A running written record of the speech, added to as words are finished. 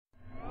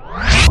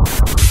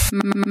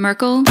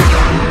Merkel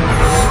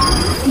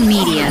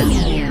Media.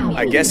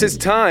 I guess it's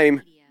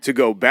time to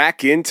go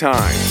back in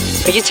time.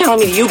 Are you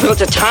telling me you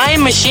built a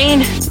time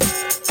machine?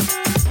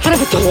 Out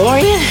of a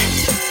DeLorean?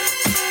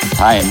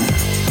 Time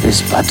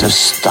is but a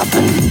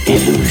stubborn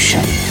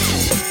illusion.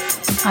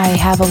 I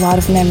have a lot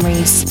of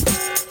memories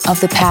of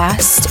the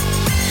past.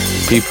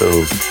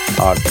 People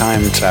are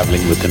time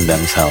traveling within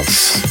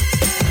themselves.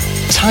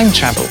 Time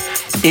travel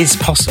is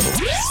possible.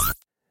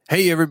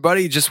 Hey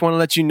everybody, just want to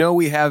let you know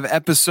we have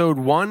episode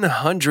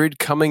 100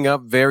 coming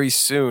up very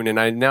soon, and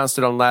I announced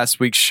it on last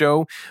week's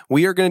show.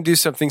 We are going to do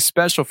something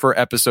special for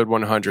episode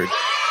 100.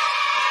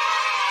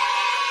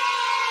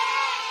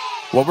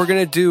 What we're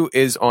going to do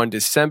is on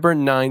December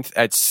 9th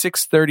at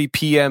 6:30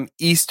 p.m.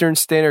 Eastern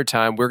Standard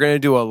Time, we're going to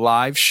do a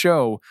live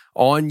show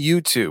on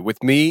YouTube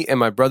with me and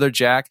my brother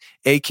Jack,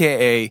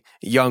 aka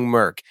Young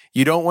Merc.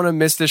 You don't want to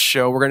miss this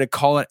show. We're going to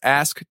call it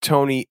Ask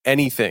Tony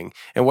Anything.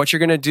 And what you're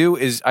going to do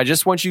is I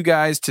just want you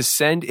guys to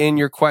send in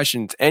your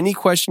questions. Any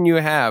question you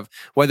have,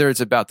 whether it's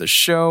about the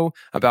show,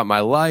 about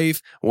my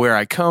life, where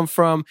I come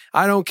from.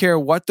 I don't care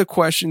what the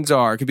questions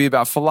are. It could be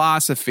about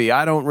philosophy.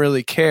 I don't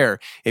really care.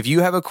 If you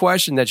have a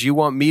question that you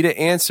want me to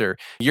answer,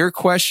 your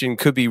question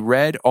could be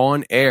read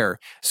on air.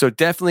 So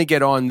definitely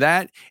get on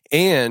that.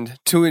 And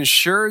to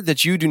ensure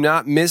that you do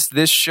not miss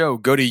this show,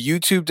 go to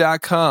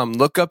youtube.com,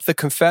 look up The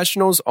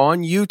Confessionals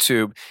on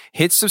YouTube,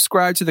 hit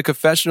subscribe to The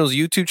Confessionals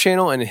YouTube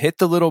channel, and hit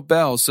the little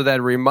bell so that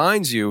it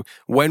reminds you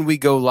when we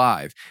go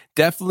live.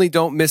 Definitely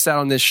don't miss out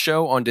on this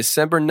show on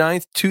December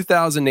 9th,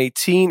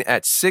 2018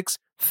 at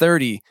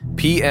 6:30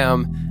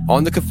 p.m.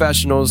 on The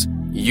Confessionals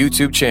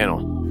YouTube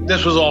channel.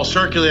 This was all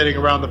circulating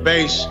around the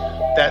base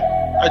that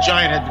a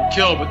giant had been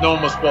killed, but no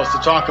one was supposed to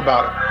talk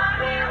about it.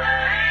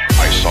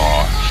 I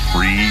saw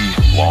 3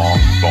 long,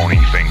 bony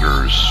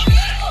fingers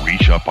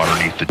reach up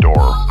underneath the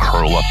door,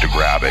 curl up to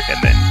grab it,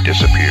 and then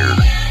disappear.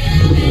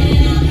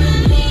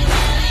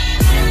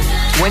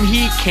 When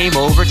he came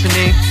over to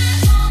me,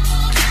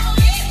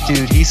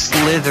 dude, he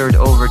slithered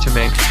over to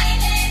me.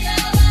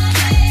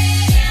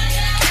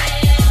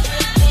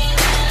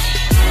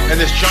 And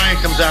this giant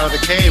comes out of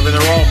the cave, and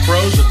they're all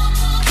frozen.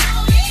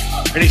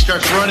 And he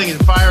starts running and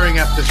firing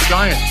at this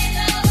giant.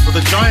 Well,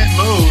 the giant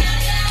moves.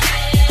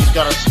 He's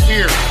got a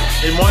spear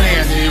in one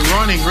hand, and he's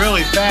running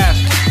really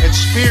fast and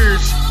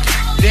spears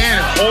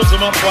Dan and holds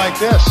him up like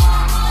this.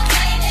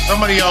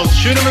 Somebody yells,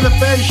 shoot him in the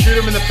face, shoot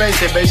him in the face.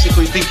 They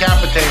basically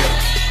decapitate him.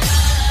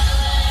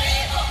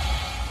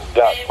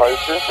 Got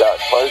closer.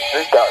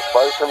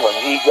 When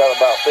he got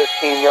about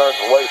 15 yards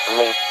away from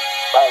me,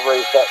 I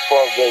raised that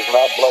 12 gauge and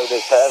I blowed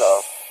his head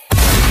off.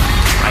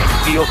 I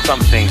feel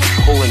something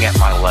pulling at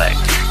my leg,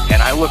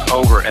 and I look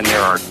over and there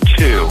are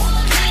 2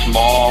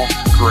 small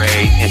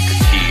gray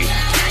entities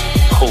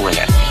pulling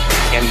at me.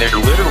 And they're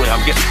literally,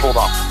 I'm getting pulled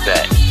off the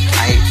bed.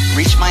 I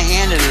reached my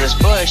hand into this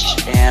bush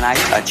and I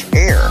touched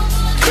air.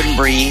 Couldn't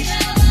breathe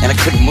and I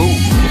couldn't move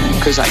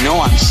because I know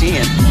I'm seeing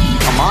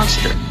a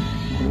monster.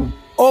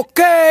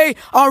 Okay,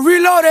 I'll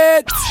reload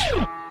it.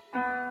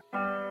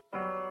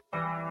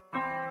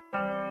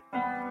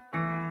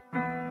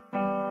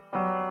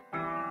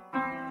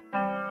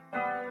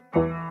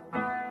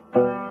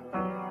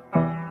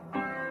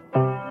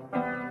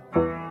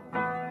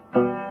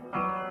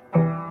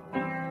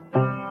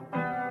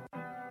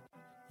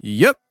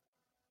 Yep.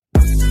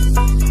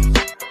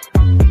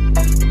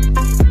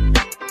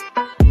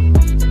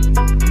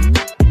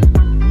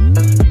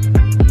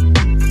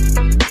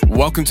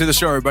 Welcome to the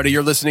show, everybody.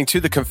 You're listening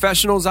to The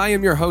Confessionals. I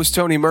am your host,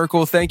 Tony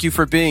Merkel. Thank you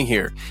for being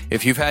here.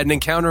 If you've had an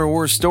encounter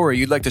or a story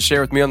you'd like to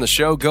share with me on the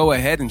show, go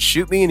ahead and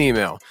shoot me an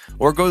email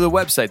or go to the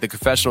website,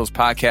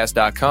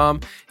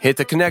 theconfessionalspodcast.com, hit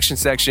the connection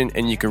section,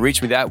 and you can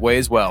reach me that way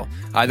as well.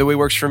 Either way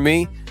works for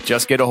me.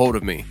 Just get a hold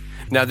of me.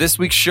 Now, this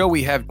week's show,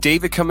 we have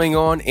David coming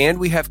on and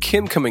we have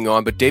Kim coming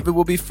on, but David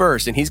will be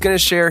first, and he's going to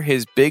share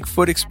his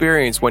Bigfoot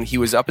experience when he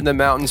was up in the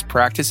mountains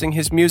practicing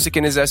his music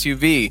in his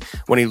SUV.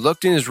 When he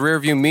looked in his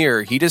rearview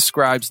mirror, he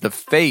describes the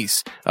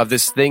face of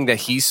this thing that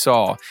he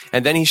saw,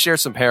 and then he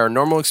shares some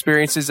paranormal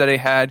experiences that he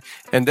had,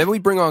 and then we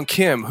bring on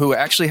Kim, who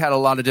actually had a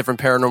lot of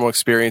different paranormal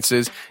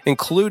experiences,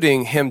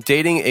 including him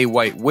dating a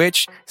white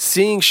witch,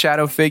 seeing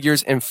shadow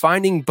figures, and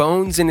finding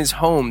bones in his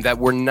home that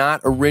were not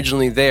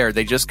originally there.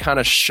 They just kind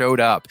of showed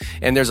up.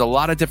 And there's a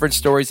lot of different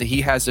stories that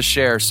he has to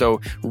share. So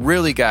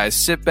really, guys,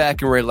 sit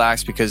back and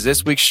relax because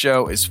this week's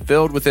show is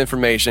filled with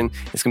information.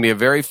 It's going to be a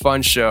very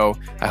fun show.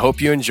 I hope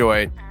you enjoy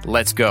it.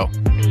 Let's go.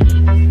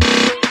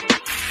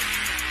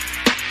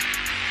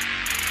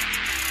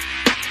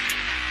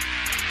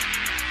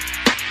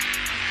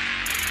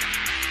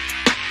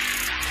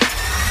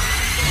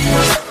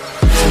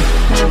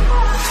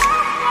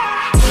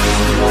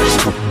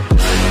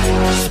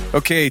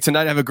 Okay,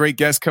 tonight I have a great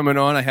guest coming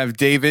on. I have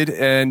David.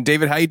 And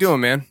David, how you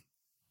doing, man?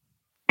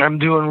 I'm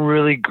doing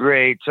really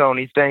great,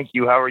 Tony. Thank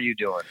you. How are you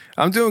doing?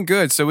 I'm doing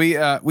good. So we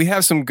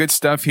have some good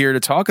stuff here to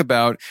talk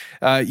about.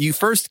 You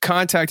first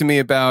contacted me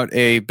about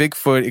a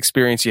Bigfoot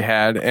experience you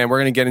had, and we're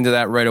going to get into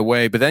that right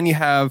away. But then you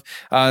have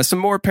some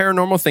more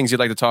paranormal things you'd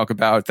like to talk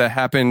about that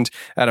happened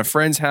at a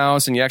friend's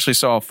house, and you actually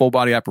saw a full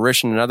body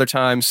apparition another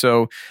time.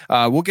 So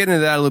we'll get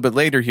into that a little bit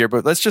later here.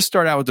 But let's just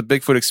start out with the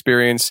Bigfoot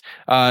experience.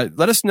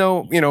 Let us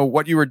know,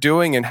 what you were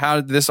doing and how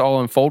did this all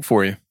unfold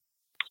for you?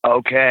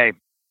 Okay.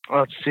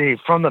 Let's see,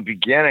 from the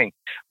beginning.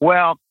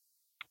 Well,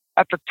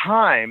 at the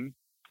time,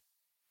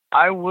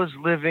 I was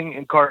living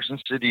in Carson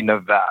City,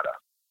 Nevada.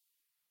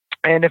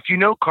 And if you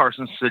know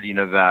Carson City,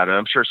 Nevada,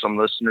 I'm sure some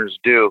listeners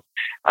do,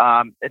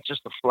 it's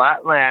just a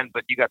flat land,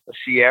 but you got the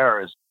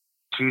Sierras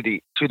to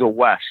the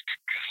west.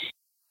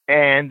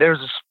 And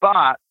there's a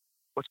spot,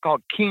 what's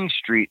called King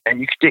Street,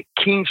 and you can take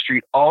King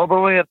Street all the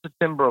way up to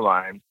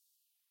Timberline.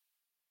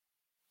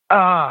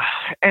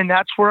 And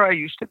that's where I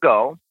used to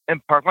go and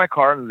park my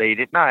car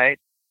late at night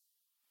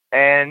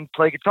and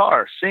play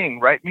guitar, sing,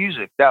 write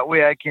music. That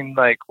way I can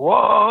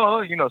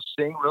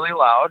sing really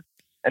loud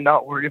and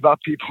not worry about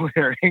people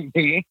hearing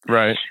me.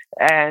 Right.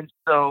 And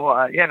so,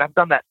 and I've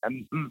done that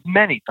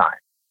many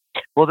times.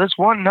 Well, this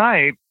one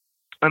night,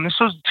 and this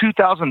was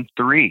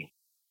 2003,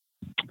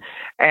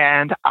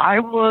 and I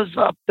was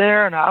up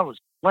there and I was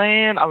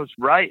playing, I was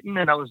writing,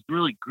 and I was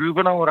really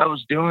grooving on what I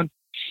was doing.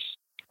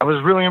 I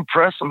was really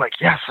impressed. I'm like,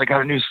 yes, I got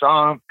a new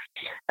song.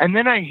 And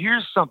then I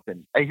hear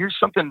something.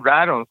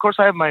 Rattling. Of course,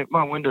 I have my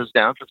windows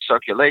down for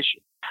circulation,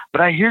 but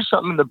I hear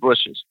something in the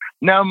bushes.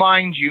 Now,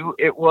 mind you,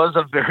 it was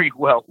a very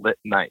well-lit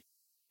night.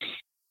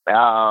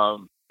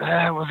 Was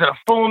it a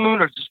full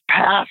moon or just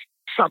past?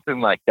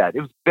 Something like that. It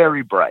was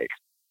very bright.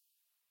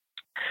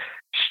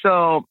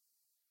 So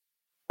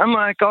I'm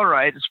like, all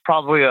right, it's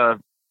probably a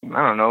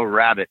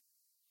rabbit.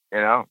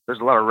 There's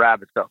a lot of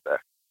rabbits out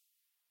there.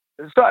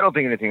 So I don't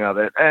think anything of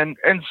it. And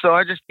so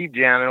I just keep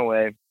jamming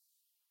away.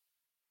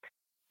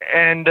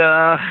 And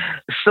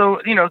so,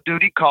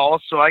 duty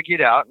calls. So I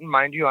get out, and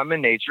mind you, I'm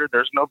in nature.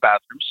 There's no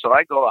bathroom. So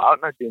I go out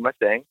and I do my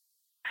thing.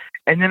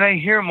 And then I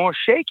hear more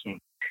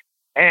shaking.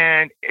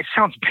 And it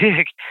sounds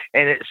big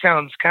and it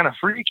sounds kind of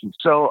freaky.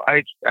 So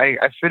I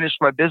finish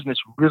my business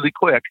really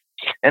quick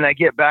and I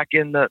get back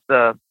in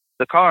the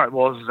car.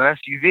 Well, it was an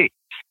SUV.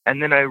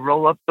 And then I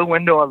roll up the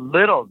window a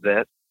little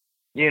bit,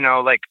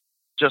 like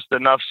just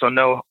enough so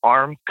no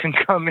arm can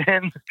come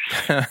in.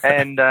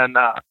 And then,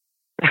 so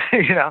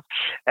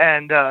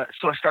I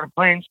started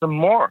playing some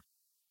more.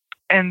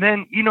 And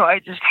then, I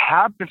just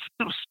happened,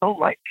 it was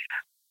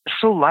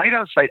so light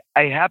outside.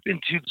 I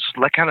happened to just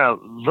kind of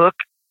look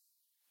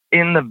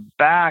in the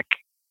back.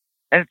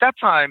 And at that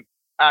time,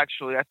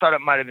 actually, I thought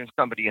it might have been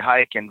somebody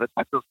hiking, but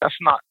that's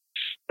not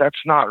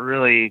what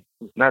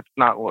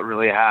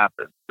really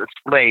happens. It's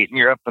late and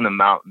you're up in the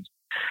mountains.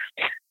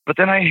 But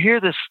then I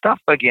hear this stuff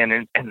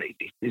again, and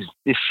this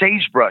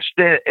sagebrush,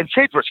 and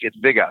sagebrush gets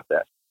big out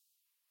there.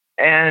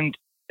 And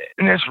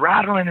it's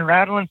rattling and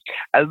rattling.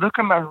 I look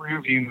in my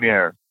rearview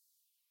mirror,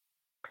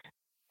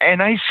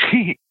 and I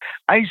see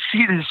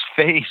this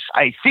face.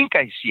 I think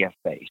I see a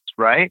face,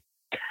 right?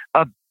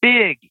 A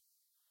big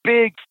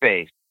face.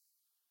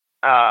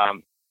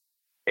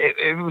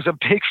 It was a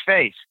big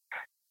face,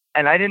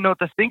 and I didn't know what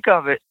to think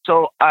of it.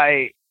 So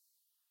I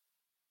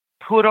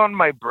put on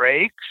my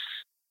brakes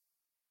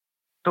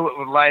so it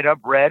would light up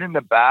red in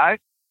the back.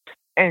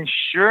 And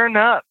sure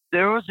enough,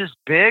 there was this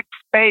big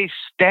face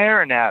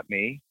staring at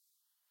me.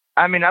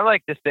 I mean, I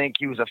like to think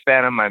he was a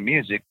fan of my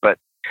music, but,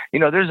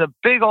 there's a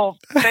big old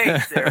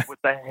face there with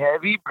a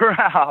heavy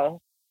brow,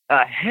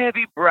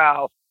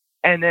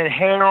 and then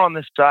hair on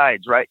the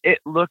sides, right? It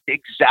looked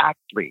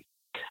exactly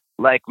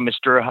like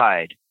Mr.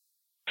 Hyde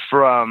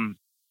from,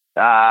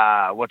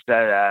 what's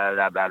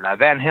that,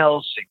 Van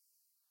Helsing.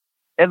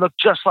 It looked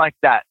just like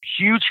that.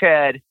 Huge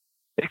head,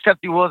 except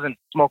he wasn't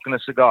smoking a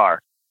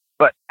cigar.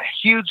 But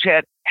huge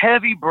head,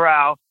 heavy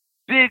brow,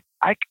 big.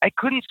 I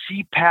couldn't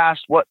see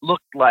past what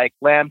looked like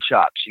lamb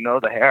chops,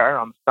 the hair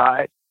on the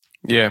side.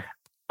 Yeah.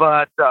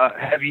 But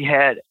heavy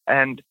head.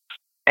 And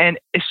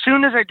as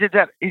soon as I did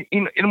that,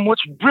 and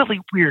what's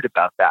really weird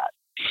about that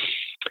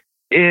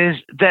is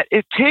that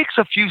it takes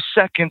a few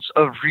seconds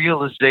of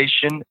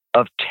realization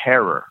of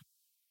terror.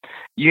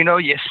 You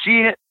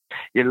see it,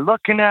 you're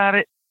looking at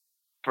it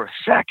for a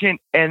second,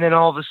 and then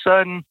all of a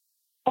sudden,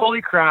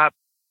 holy crap,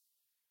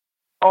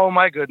 oh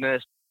my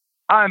goodness,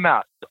 I'm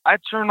out. I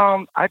turn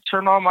on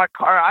my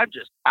car, I'm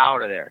just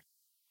out of there.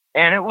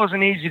 And it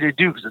wasn't easy to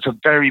do because it's a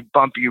very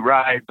bumpy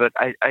ride, but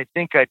I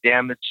think I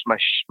damaged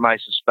my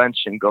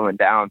suspension going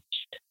down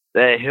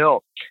the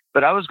hill.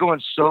 But I was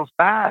going so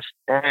fast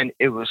and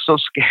it was so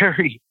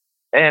scary.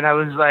 And I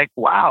was like,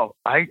 wow,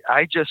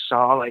 I just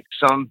saw like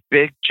some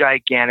big,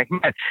 gigantic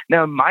man.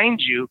 Now,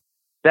 mind you,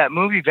 that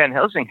movie Van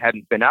Helsing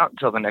hadn't been out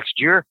until the next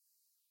year.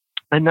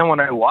 And then when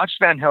I watched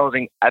Van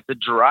Helsing at the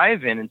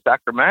drive-in in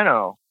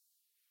Sacramento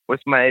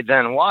with my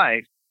then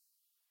wife,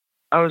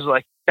 I was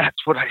like,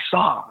 that's what I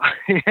saw,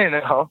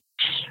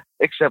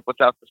 except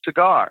without the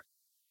cigar.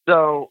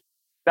 So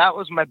that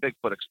was my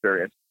Bigfoot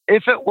experience.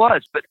 if it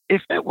was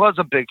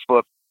a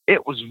Bigfoot,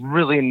 it was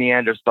really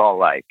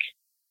Neanderthal-like.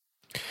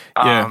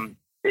 Yeah.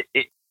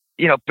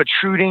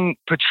 Protruding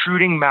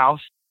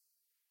mouth,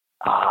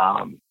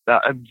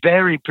 a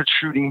very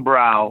protruding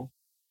brow,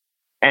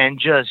 and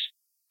just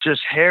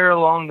hair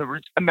along the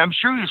roots. I mean, I'm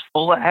sure he was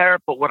full of hair,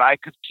 but what I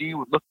could see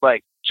would look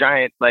like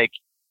giant,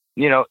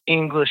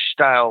 English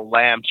style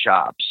lamb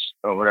chops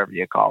or whatever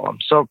you call them.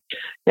 So,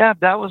 yeah,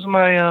 that was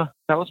my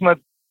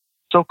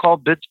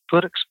so-called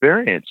Bigfoot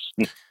experience.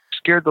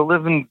 Scared the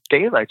living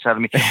daylights out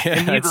of me.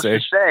 And needless to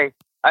say,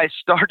 I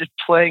started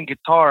playing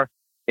guitar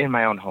in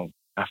my own home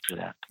after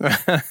that.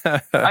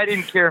 I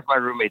didn't care if my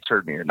roommates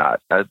heard me or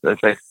not. I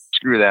said,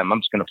 screw them,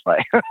 I'm just going to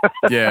play.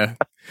 Yeah.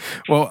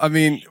 Well, I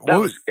mean,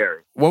 was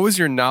scary. What was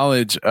your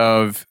knowledge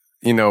of,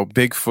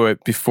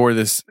 Bigfoot before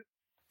this,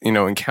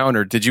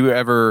 encounter? Did you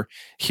ever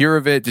hear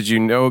of it? Did you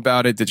know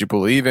about it? Did you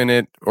believe in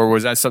it? Or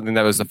was that something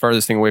that was the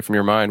furthest thing away from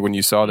your mind when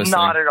you saw this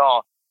Not thing? at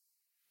all.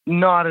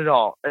 Not at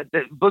all.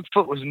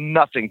 Bigfoot was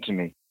nothing to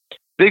me.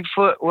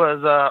 Bigfoot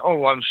was,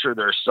 I'm sure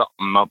there's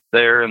something up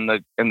there in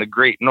the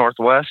great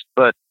Northwest,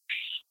 but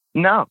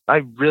no,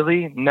 I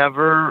really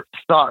never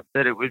thought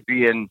that it would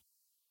be in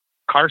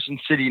Carson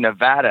City,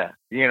 Nevada,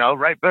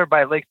 right there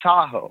by Lake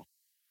Tahoe.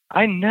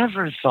 I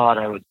never thought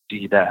I would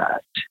see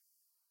that.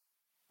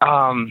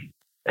 The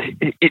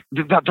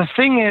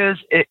thing is,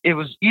 it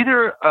was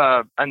either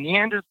a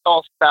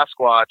Neanderthal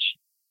Sasquatch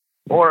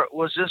or it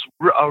was just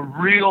a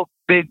real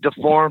big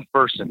deformed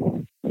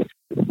person.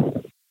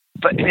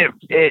 But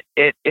it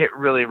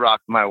really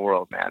rocked my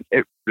world, man.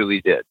 It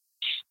really did.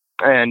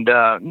 And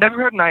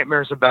never had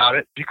nightmares about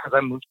it because I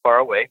moved far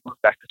away,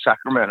 moved back to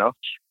Sacramento.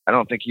 I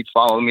don't think he'd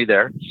follow me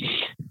there.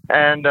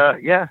 And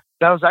that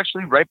was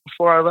actually right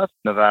before I left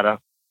Nevada.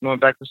 I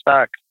went back to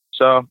Sac.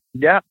 So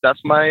yeah, that's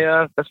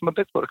my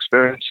Bigfoot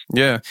experience.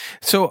 Yeah.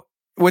 So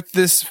with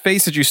this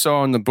face that you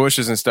saw in the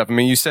bushes and stuff, I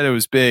mean, you said it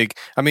was big.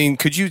 I mean,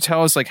 could you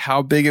tell us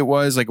how big it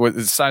was? Like what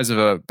the size of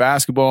a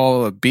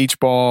basketball, a beach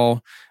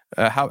ball?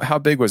 How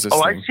big was this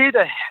thing? I see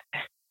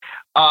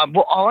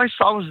all I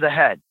saw was the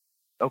head.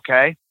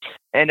 Okay.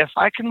 And if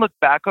I can look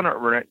back on it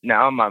right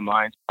now in my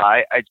mind's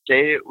eye, I'd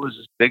say it was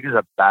as big as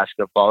a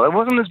basketball. It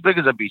wasn't as big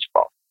as a beach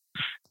ball.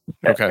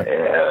 Okay.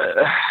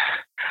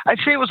 I'd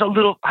say it was a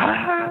little,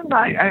 I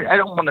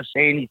don't want to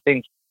say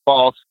anything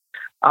false.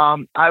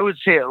 I would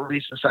say at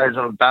least the size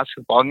of a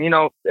basketball. And,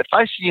 if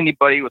I see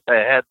anybody with a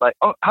head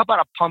how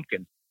about a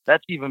pumpkin?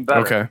 That's even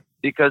better. Okay.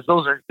 Because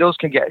those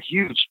can get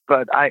huge.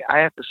 But I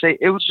have to say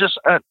it was just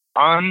an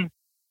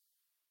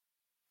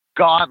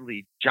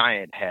ungodly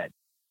giant head.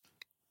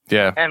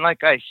 Yeah. And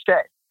like I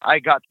said, I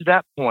got to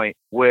that point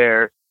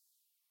where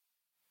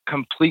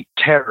complete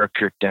terror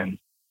kicked in,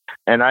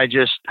 and I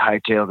just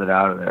hightailed it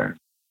out of there.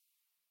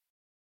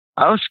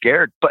 I was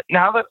scared, but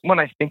now that when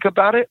I think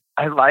about it,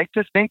 I like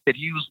to think that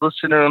he was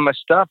listening to my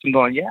stuff and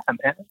going, "Yeah,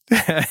 man,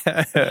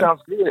 that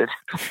sounds good."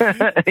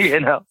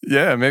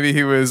 Yeah, maybe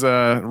he was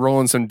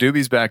rolling some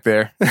doobies back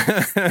there.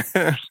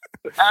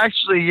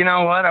 Actually, you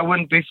know what? I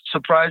wouldn't be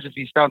surprised if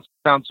he found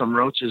some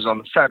roaches on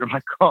the side of my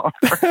car.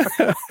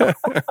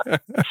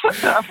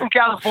 I'm from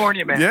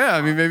California, man. Yeah,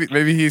 I mean,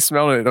 maybe he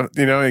smelled it,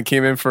 and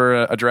came in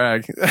for a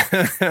drag.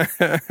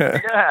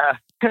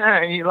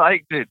 Yeah, he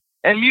liked it.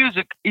 And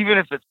music, even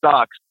if it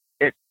sucks,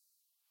 it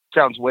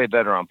sounds way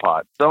better on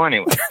pod. So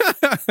anyway.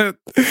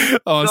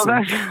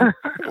 Awesome.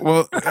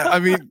 Well, I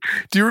mean,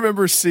 do you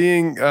remember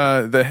seeing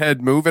the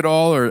head move at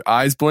all or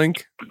eyes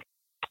blink?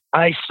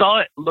 I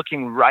saw it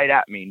looking right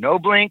at me. No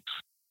blinks,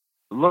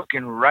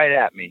 looking right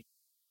at me.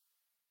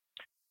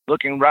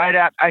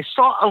 I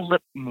saw a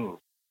lip move.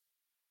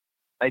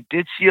 I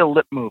did see a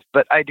lip move,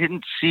 but I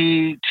didn't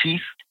see teeth.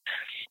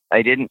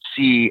 I didn't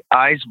see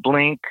eyes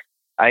blink.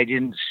 I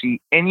didn't see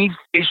any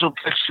facial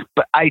picture,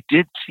 but I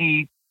did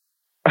see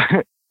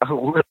a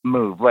lip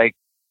move. Like,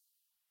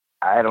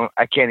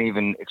 I can't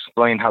even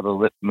explain how the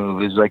lip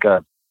move is like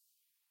an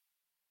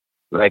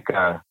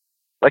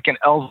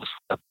Elvis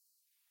lip.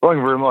 Thank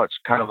you very much.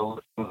 Kind of a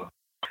lip move.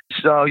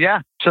 So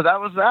yeah, so that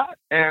was that.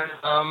 And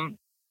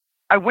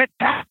I went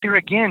back there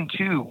again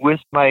too with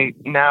my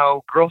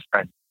now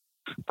girlfriend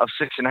of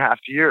 6.5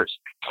 years.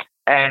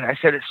 And I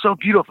said, it's so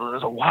beautiful.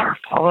 There's a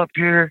waterfall up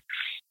here.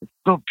 It's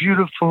so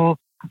beautiful.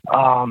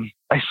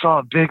 I saw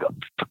a big,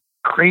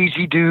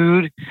 crazy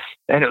dude,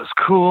 and it was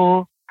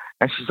cool.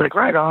 And she's like,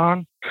 right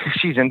on.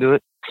 She's into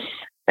it.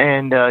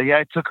 And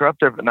I took her up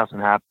there, but nothing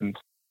happened.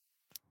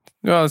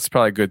 Well, that's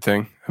probably a good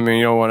thing. I mean,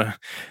 you don't want to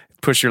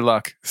push your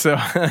luck. So,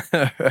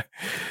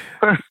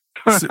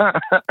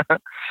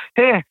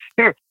 here,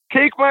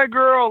 take my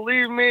girl,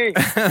 leave me.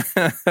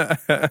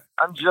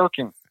 I'm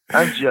joking,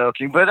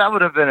 but that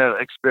would have been an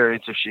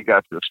experience if she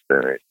got to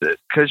experience it,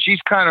 because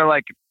she's kind of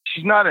like,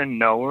 she's not a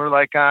knower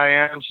like I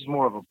am. She's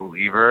more of a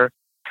believer.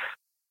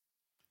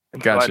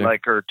 Gotcha. So I'd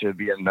like her to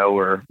be a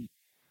knower.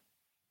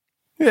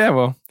 Yeah,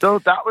 well. So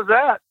that was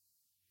that.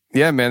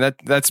 Yeah, man,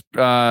 that's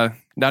not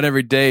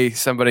every day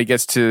somebody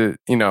gets to,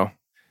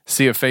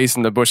 see a face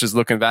in the bushes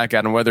looking back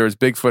at them, whether it's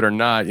Bigfoot or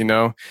not,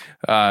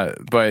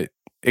 but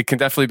it can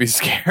definitely be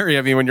scary.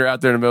 I mean, when you're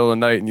out there in the middle of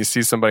the night and you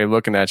see somebody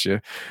looking at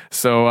you.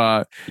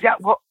 So, yeah,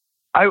 well,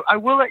 I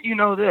will let you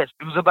know this.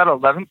 It was about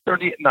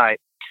 11:30 at night.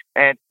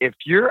 And if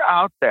you're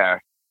out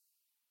there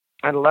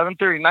at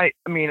 11:30 at night,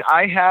 I mean,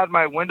 I had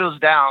my windows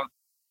down,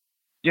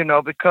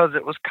 because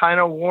it was kind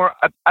of warm.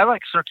 I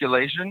like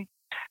circulation,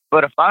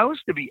 but if I was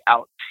to be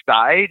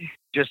outside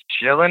just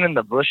chilling in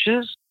the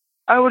bushes,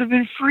 I would have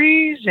been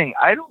freezing.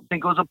 I don't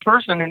think it was a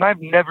person, and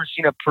I've never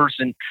seen a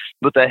person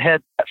with a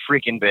head that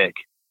freaking big.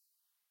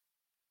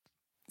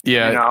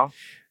 Yeah.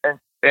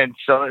 And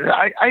so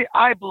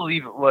I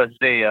believe it was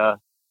a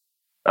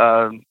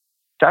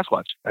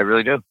Sasquatch. I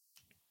really do.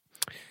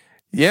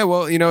 Yeah,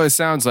 well, it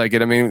sounds like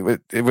it. I mean,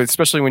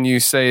 especially when you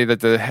say that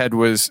the head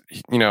was,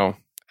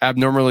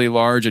 abnormally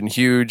large and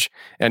huge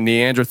and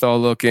Neanderthal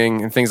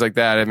looking and things like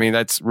that. I mean,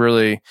 that's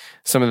really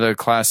some of the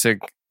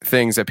classic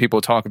things that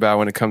people talk about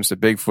when it comes to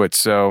Bigfoot.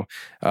 So,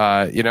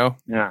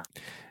 yeah.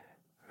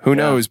 Who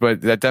knows?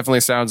 But that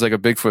definitely sounds like a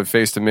Bigfoot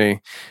face to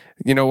me.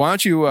 Why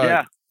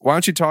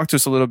don't you talk to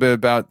us a little bit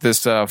about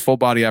this full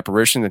body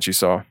apparition that you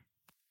saw?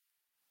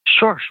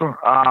 Sure.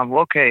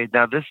 Okay.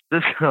 Now this,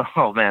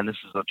 oh man, this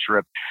is a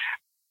trip.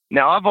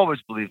 Now I've always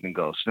believed in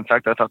ghosts. In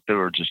fact, I thought they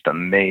were just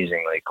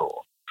amazingly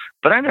cool,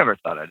 but I never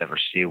thought I'd ever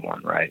see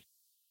one. Right.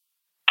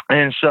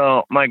 And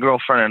so my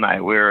girlfriend and I,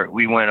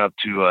 we went up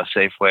to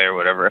Safeway or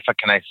whatever.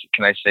 Can I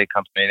say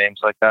company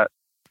names like that?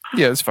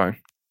 Yeah, it's fine.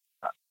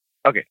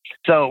 Okay.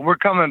 So we're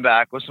coming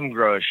back with some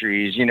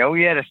groceries.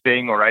 We had a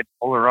thing where I'd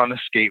pull her on a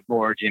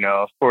skateboard.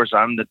 Of course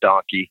I'm the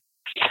donkey.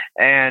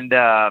 And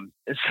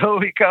so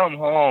we come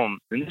home,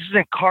 and this is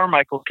in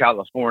Carmichael,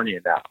 California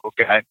now,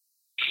 okay?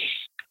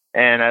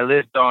 And I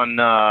lived on,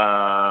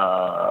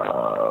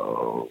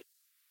 I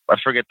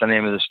forget the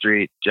name of the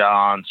street,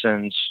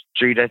 Johnson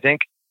Street, I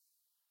think.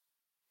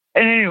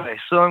 And anyway,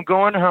 so I'm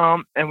going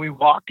home, and we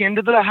walk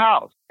into the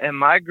house, and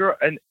my girl,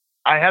 and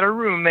I had a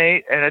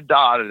roommate and a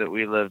daughter that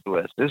we lived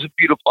with. It was a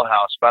beautiful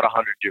house, about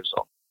 100 years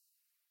old.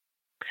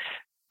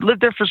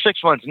 Lived there for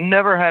 6 months,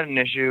 never had an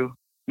issue.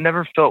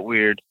 Never felt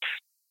weird.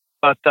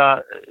 But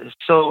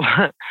so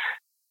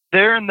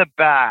they're in the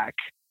back,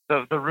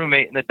 the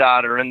roommate and the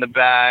daughter in the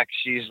back.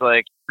 She's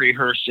like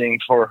rehearsing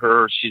for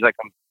her. She's like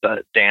a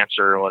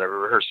dancer or whatever,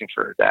 rehearsing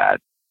for her dad.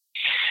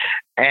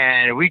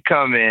 And we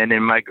come in,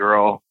 and my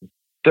girl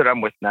that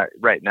I'm with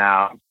right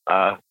now,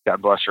 God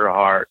bless her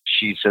heart,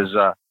 she says,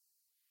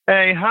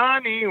 "Hey,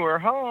 honey, we're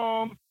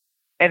home."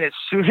 And as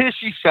soon as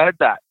she said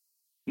that,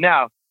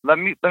 now let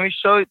me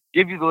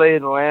give you the lay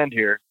of the land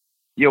here.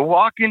 You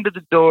walk into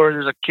the door,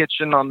 there's a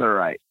kitchen on the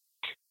right.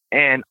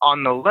 And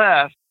on the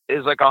left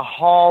is like a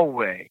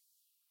hallway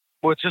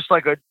with just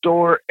like a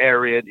door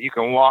area that you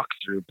can walk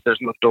through, but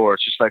there's no door.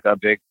 It's just like a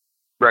big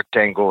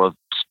rectangle of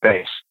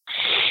space.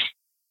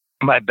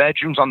 My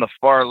bedroom's on the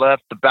far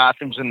left, the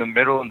bathroom's in the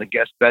middle, and the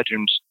guest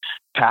bedroom's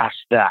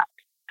past that.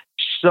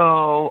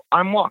 So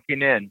I'm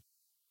walking in.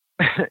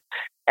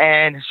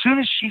 And as soon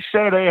as she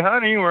said, "Hey,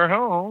 honey, we're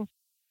home,"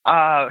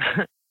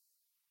 I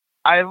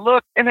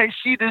look and I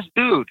see this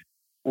dude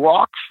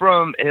walk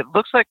from, it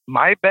looks like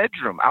my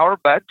bedroom, our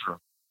bedroom,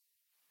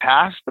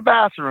 past the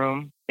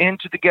bathroom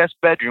into the guest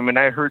bedroom, and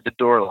I heard the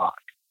door lock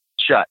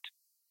shut.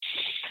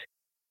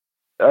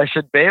 I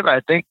said, "Babe, I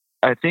think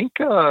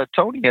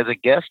Tony has a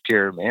guest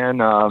here,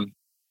 man.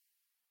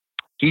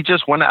 He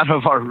just went out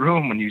of our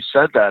room when you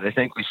said that. I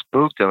think we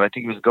spooked him. I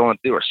think he was going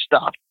through our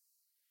stuff."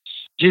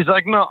 She's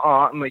like, "No."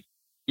 I'm like,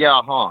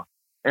 "Yeah, huh?"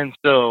 And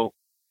so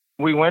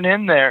we went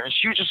in there, and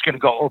she was just going to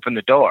go open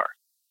the door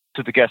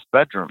to the guest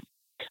bedroom.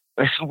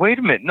 I said, "Wait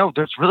a minute. No,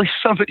 there's really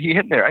somebody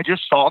in there. I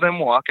just saw them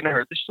walk, and I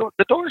heard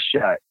the door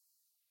shut."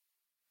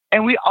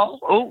 And we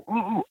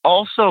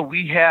also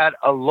we had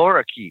a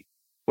lorikeet,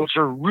 which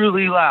are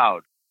really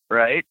loud,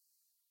 right?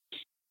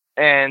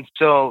 And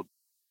so,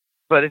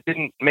 but it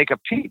didn't make a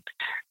peep.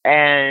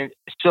 And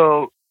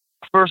so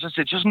first I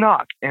said, "Just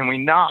knock." And we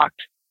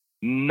knocked,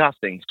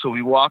 nothing. So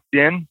we walked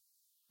in,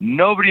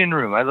 nobody in the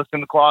room. I looked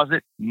in the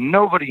closet,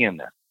 nobody in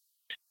there.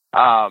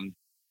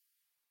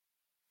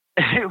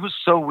 It was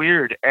so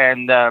weird.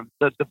 And the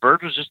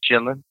bird was just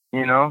chilling,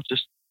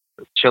 just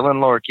chilling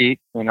lorikeet,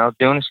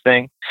 doing his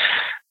thing.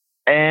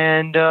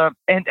 And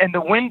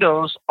the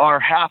windows are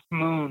half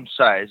moon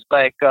size.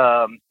 Like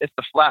if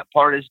the flat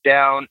part is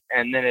down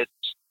and then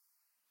it's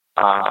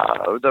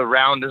the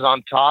round is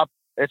on top,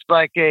 it's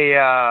like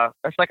a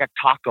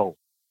taco,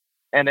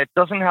 and it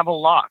doesn't have a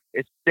lock.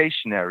 It's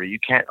stationary. You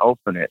can't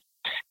open it.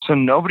 So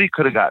nobody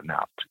could have gotten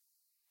out.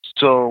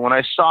 So when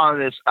I saw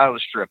this, I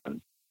was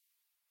tripping.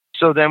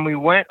 So then we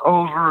went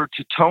over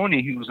to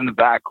Tony, who was in the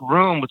back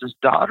room with his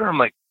daughter. I'm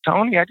like,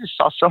 "Tony, I just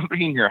saw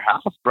somebody in your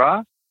house,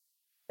 bruh."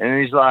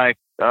 And he's like,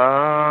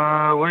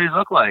 "What do you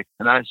look like?"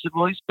 And I said,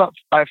 "Well, he's about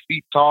 5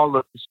 feet tall,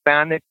 look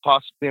Hispanic,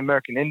 possibly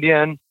American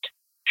Indian,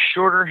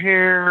 shorter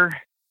hair,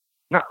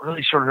 not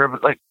really short hair,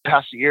 but like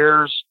past the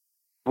ears,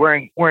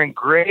 wearing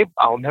gray."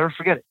 I'll never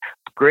forget it.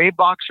 Gray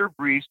boxer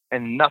briefs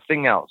and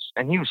nothing else.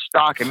 And he was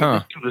stocking.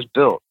 This dude was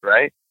built,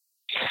 right?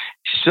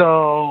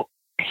 So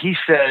he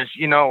says,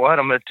 "You know what?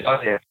 I'm going to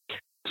tell you.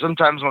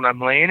 Sometimes when I'm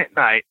laying at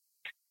night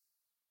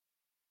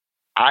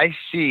I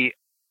see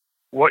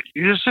what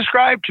you just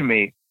described to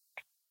me.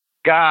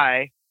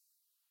 Guy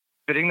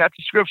fitting that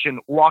description,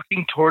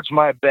 walking towards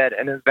my bed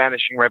and then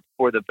vanishing right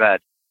before the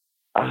bed.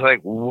 I was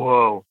like,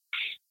 whoa.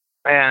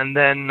 And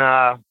then,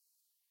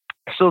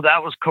 so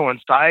that was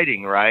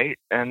coinciding, right?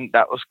 And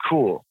that was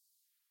cool.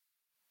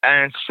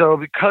 And so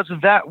because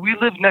of that, we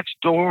live next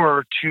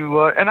door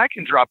to, and I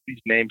can drop these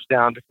names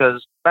down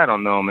because I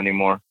don't know them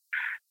anymore.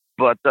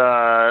 But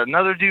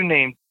another dude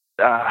named,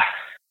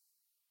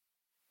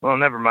 well,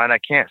 never mind. I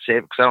can't say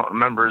it because I don't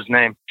remember his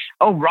name.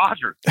 Oh,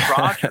 Roger.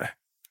 Roger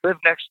lived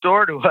next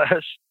door to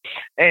us,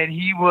 and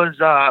he was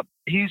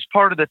he's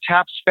part of the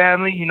Taps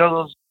family. You know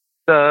those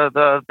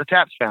the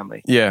Taps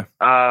family. Yeah.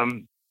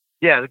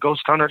 Yeah, the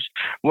ghost hunters.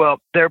 Well,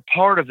 they're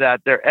part of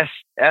that. They're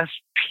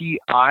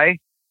SPI,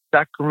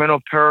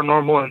 Sacramento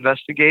Paranormal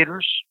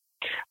Investigators.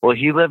 Well,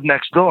 he lived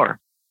next door,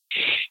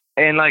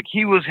 and like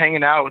he was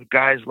hanging out with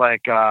guys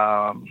like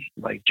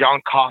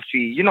John Coffey,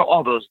 you know,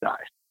 all those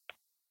guys.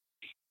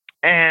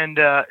 And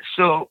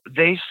so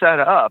they set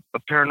up a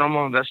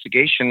paranormal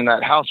investigation in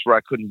that house where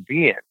I couldn't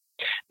be in.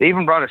 They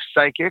even brought a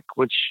psychic,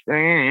 which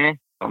I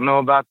don't know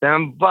about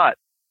them. But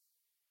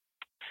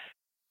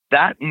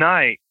that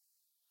night,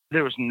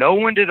 there was no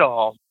wind at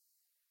all.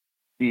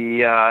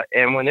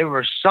 And when they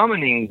were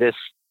summoning this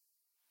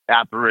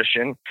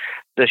apparition,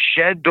 the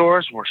shed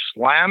doors were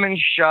slamming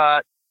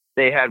shut.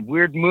 They had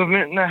weird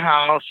movement in the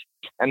house.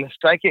 And the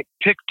psychic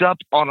picked up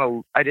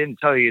on I didn't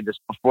tell you this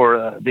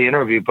before the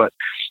interview, but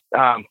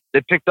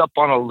they picked up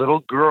on a little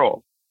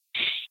girl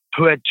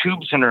who had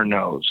tubes in her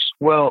nose.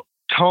 Well,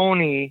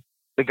 Tony,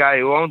 the guy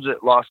who owns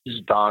it, lost his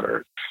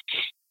daughter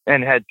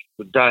and had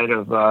died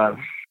of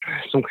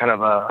some kind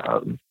of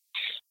a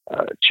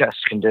chest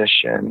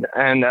condition.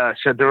 And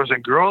said there was a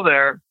girl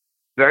there,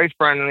 very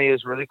friendly,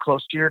 is really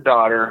close to your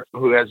daughter,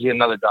 who has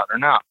another daughter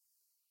now,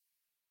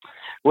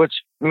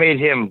 which made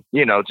him,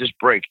 just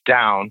break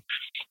down.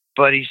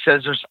 But he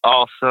says there's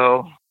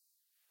also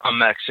a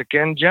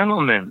Mexican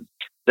gentleman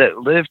that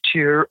lived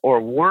here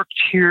or worked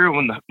here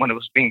when it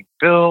was being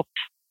built.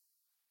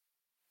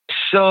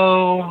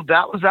 So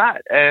that was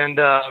that. And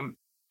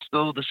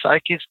so the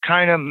psychics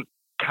kind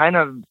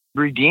of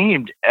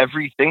redeemed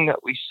everything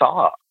that we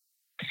saw.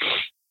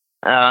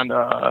 And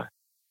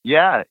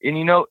yeah,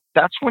 and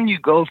that's when you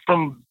go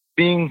from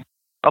being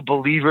a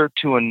believer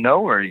to a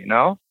knower,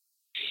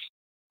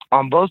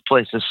 on both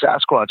places.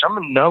 Sasquatch, I'm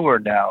a knower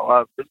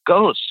now. The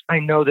ghosts, I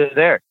know they're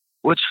there,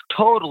 which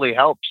totally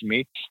helps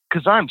me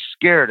because I'm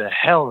scared of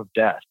hell of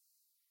death.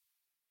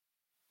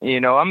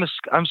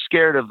 I'm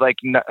scared of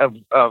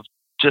of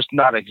just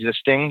not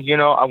existing.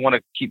 I want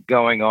to keep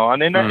going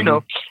on, and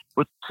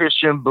with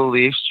Christian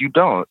beliefs, you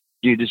don't.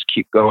 You just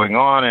keep going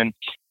on, and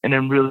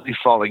I'm really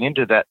falling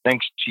into that.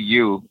 Thanks to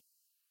you,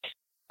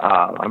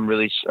 I'm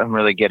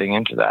really getting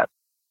into that.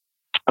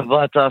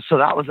 But so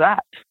that was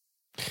that.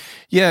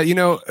 Yeah,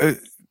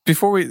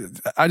 before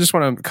I just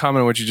want to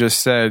comment on what you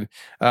just said,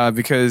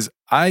 because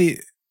I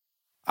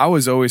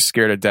was always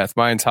scared of death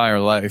my entire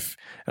life.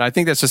 And I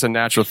think that's just a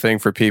natural thing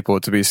for people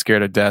to be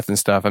scared of death and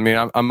stuff. I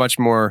mean, I'm much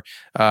more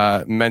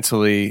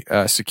mentally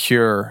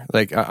secure.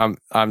 Like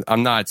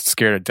I'm not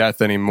scared of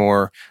death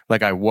anymore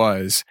like I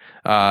was.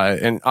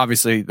 And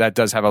obviously that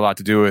does have a lot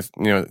to do with,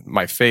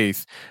 my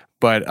faith,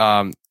 but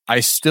I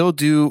still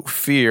do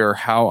fear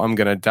how I'm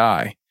going to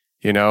die.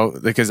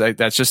 Because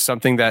that's just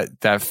something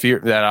that fear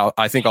that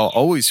I think I'll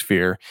always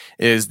fear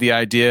is the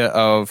idea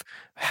of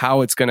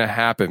how it's going to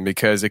happen,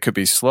 because it could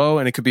be slow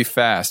and it could be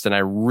fast. And I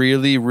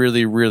really,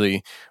 really,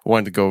 really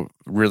want to go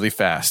really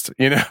fast,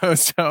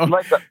 so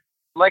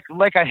like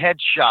a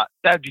headshot.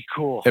 That'd be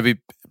cool. It'd be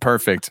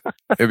perfect.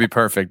 It'd be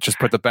perfect. Just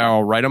put the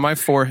barrel right on my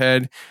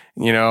forehead,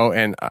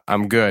 and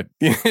I'm good.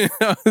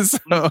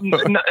 So.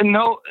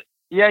 No.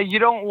 Yeah. You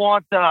don't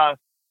want,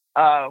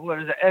 what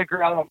is it?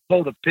 Edgar Allan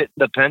Poe,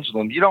 the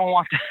pendulum. You don't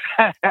want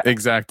that.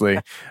 Exactly.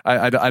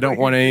 I don't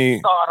want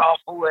any. Saw it off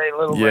away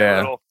little by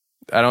little.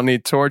 I don't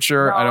need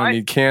torture. No, I don't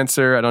need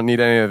cancer. I don't need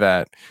any of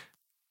that.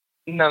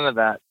 None of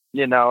that.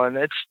 And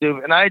it's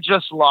stupid. And I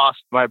just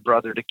lost my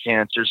brother to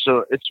cancer,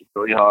 so it's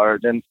really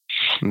hard. And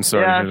I'm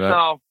sorry to hear that.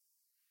 So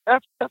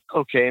that's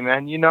okay,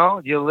 man.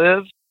 You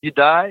live, you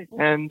die,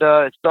 and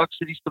it sucks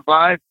that he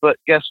survived. But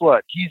guess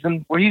what? He's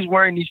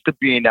where he needs to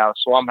be now.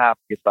 So I'm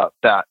happy about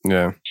that.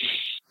 Yeah.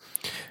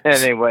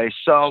 Anyway,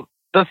 so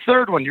the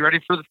third one. You ready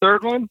for the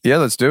third one? Yeah,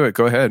 let's do it.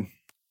 Go ahead.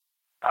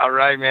 All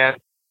right, man.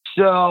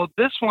 So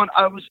this one,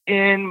 I was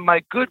in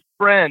my good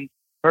friend.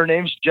 Her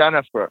name's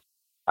Jennifer.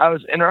 I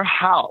was in her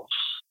house,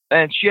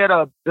 and she had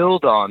a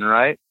build-on,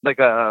 right? Like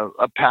a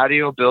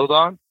patio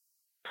build-on.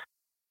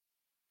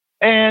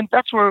 And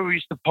that's where we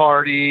used to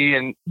party.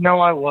 And no,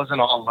 I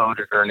wasn't all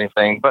loaded or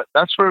anything, but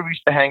that's where we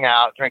used to hang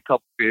out, drink a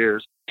couple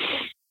beers.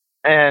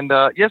 And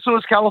yes, it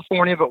was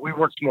California, but we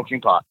weren't smoking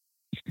pot.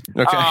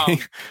 Okay.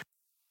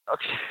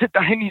 Okay.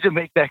 I need to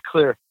make that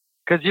clear.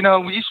 Because,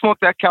 when you smoke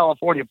that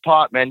California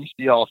pot, man, you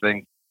see all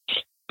things.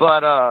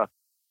 But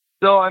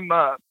so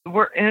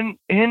we're in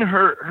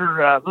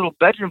her little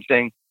bedroom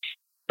thing,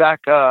 back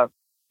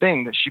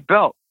thing that she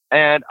built,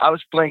 and I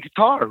was playing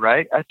guitar,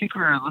 right? I think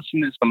we were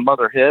listening to some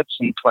Mother Hips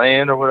and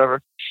playing or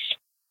whatever,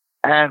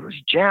 and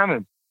was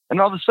jamming. And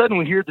all of a sudden,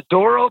 we hear the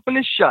door open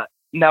and shut.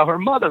 Now her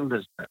mother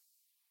lives there.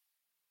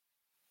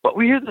 But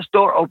we hear this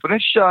door open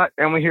and shut,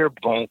 and we hear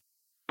bonk,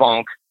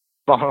 bonk,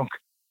 bonk,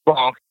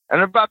 bonk.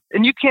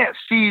 And you can't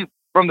see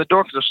from the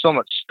door because there's so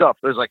much stuff.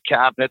 There's like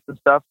cabinets and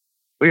stuff.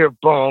 We hear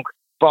bonk,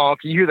 bonk.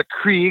 You hear the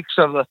creaks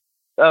of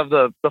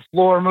the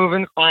floor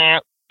moving.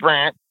 Brant,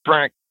 brant,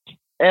 brant.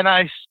 And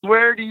I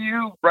swear to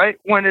you, right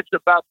when it's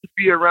about to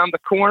be around the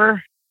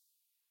corner,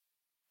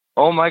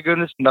 oh my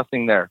goodness,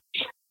 nothing there.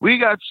 We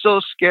got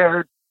so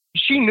scared.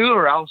 She knew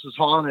her house was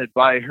haunted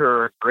by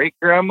her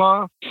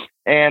great-grandma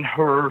and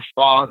her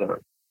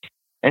father.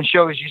 And she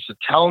always used to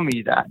tell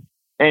me that.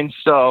 And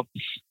so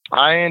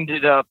I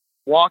ended up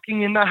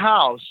walking in the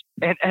house,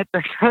 and at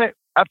the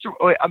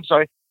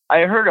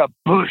I heard a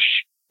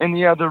bush in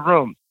the other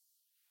room.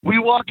 We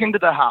walk into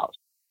the house.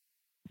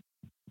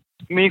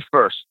 Me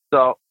first.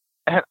 So,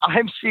 and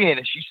I'm seeing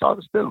it. She saw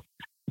this too.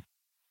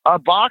 A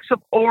box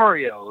of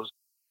Oreos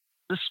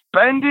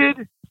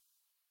suspended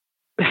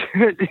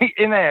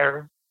in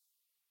air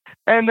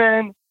and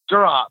then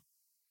dropped.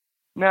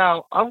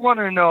 Now, I want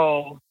to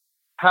know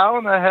how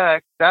in the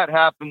heck that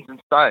happens in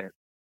science.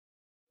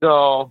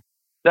 So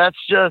that's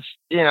just,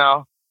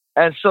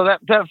 and so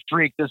that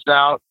freaked us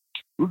out.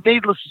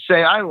 Needless to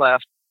say, I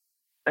left,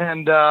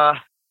 and I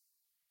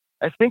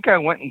think I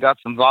went and got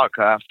some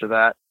vodka after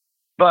that.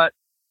 But,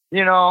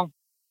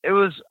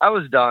 I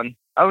was done.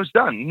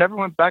 Never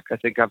went back, I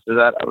think, after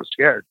that. I was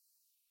scared.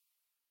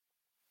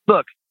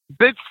 Look,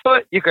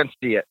 Bigfoot, you can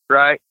see it,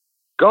 right?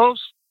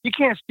 Ghosts, you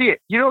can't see it.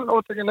 You don't know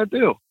what they're going to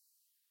do.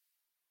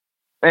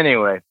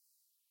 Anyway,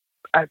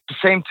 at the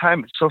same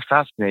time, it's so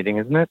fascinating,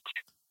 isn't it?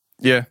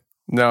 Yeah.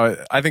 No,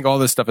 I think all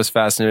this stuff is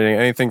fascinating.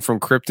 Anything from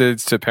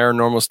cryptids to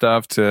paranormal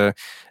stuff to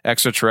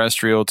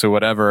extraterrestrial to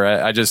whatever.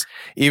 I just,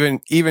 even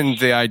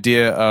the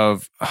idea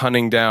of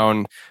hunting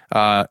down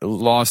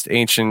lost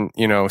ancient,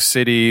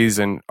 cities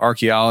and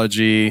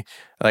archaeology,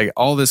 like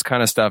all this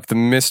kind of stuff, the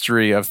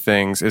mystery of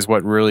things is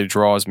what really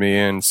draws me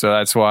in. So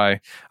that's why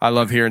I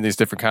love hearing these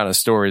different kind of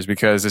stories,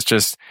 because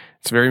it's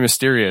very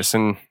mysterious.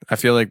 And I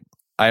feel like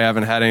I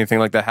haven't had anything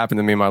like that happen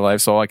to me in my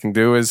life. So all I can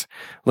do is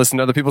listen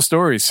to other people's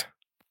stories.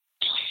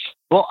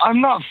 Well,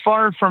 I'm not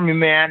far from you,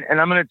 man,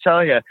 and I'm going to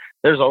tell you,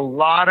 there's a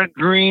lot of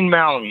green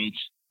mountains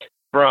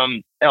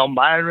from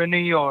Elmira, New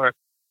York,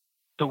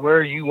 to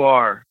where you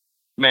are.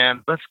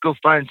 Man, let's go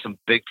find some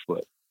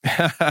Bigfoot.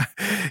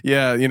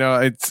 Yeah,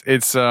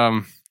 it's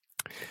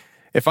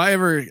if I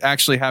ever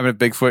actually have a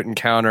Bigfoot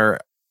encounter,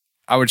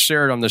 I would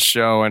share it on the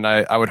show, and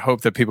I would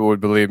hope that people would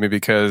believe me,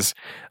 because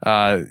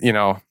I'm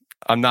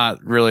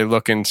not really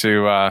looking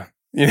to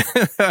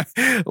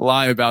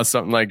lie about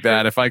something like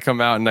that. If I come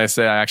out and I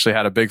say I actually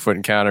had a Bigfoot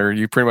encounter,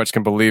 you pretty much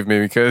can believe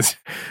me, because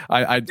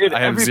I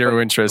have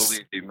zero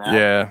interest. You,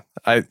 yeah,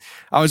 I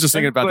was just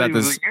thinking about that.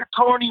 You're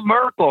Tony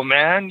Merkel,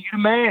 man. You're the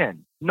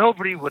man.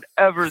 Nobody would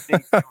ever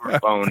think you were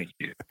phony,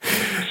 dude.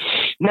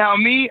 Now,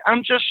 me,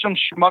 I'm just some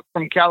schmuck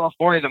from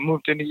California that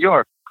moved to New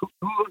York. Who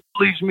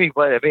believes me?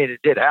 Well, I mean, it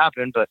did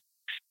happen, but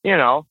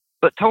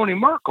But Tony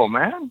Merkel,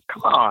 man,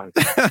 come on.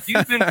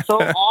 You've been so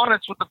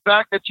honest with the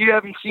fact that you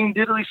haven't seen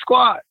diddly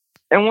squat.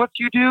 And once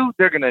you do,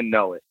 they're going to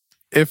know it.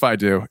 If I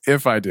do.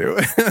 Come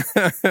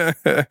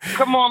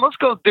on, let's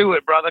go do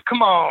it, brother.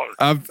 Come on.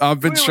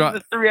 I've been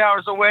trying. 3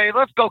 hours away.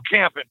 Let's go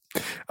camping.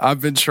 I've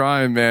been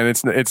trying, man.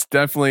 It's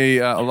definitely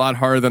a lot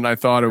harder than I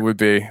thought it would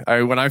be.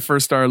 When I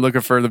first started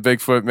looking for the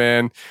Bigfoot,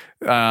 man,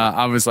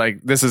 I was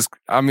like,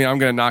 I'm going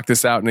to knock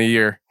this out in a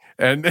year.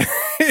 And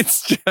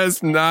it's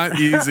just not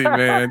easy,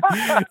 man.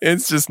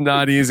 It's just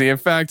not easy. In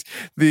fact,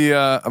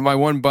 my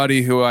one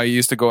buddy who I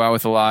used to go out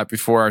with a lot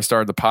before I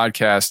started the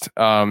podcast,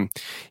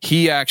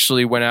 he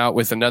actually went out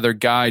with another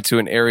guy to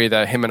an area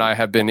that him and I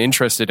have been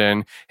interested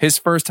in. His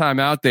first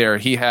time out there,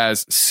 he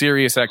has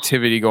serious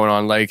activity going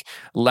on, like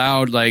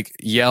loud, like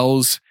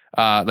yells,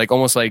 like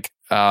almost like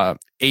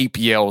ape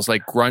yells,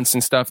 like grunts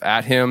and stuff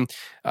at him.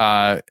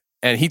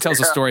 And he tells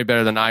the story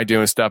better than I do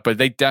and stuff, but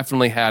they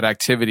definitely had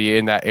activity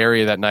in that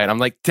area that night. I'm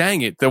like,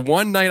 dang it, the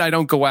one night I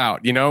don't go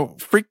out,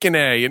 freaking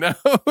A,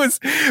 but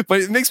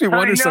it makes me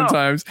wonder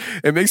sometimes.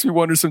 It makes me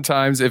wonder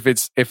sometimes if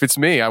it's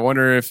me. I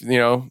wonder if,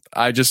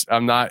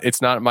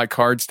 it's not in my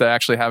cards to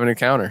actually have an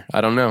encounter.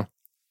 I don't know.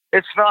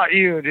 It's not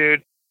you,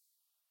 dude.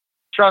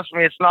 Trust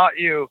me, it's not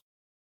you.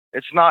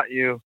 It's not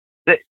you.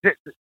 The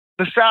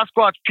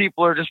Sasquatch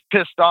people are just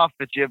pissed off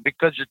at you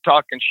because you're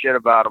talking shit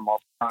about them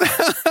all the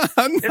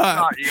time. It's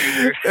not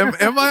you,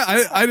 dude. Am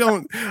I?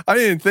 I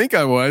didn't think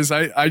I was.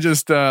 I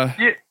just,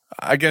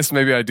 I guess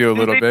maybe I do a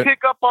little bit. They pick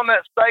up on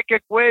that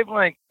psychic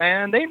wavelength,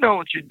 man. They know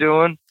what you're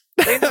doing.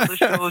 They know the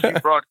shows you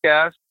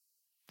broadcast.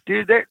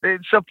 Dude, they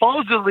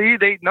supposedly,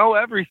 they know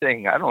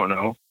everything. I don't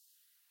know.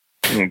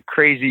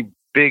 Crazy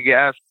big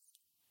ass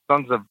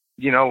sons of,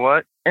 you know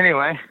what?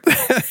 Anyway.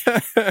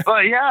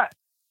 But yeah,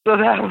 so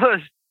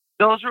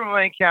those were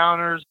my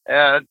encounters,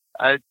 and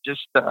I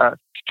just,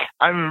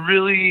 I'm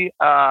really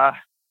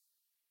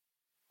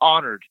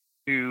honored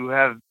to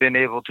have been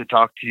able to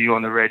talk to you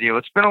on the radio.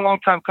 It's been a long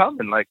time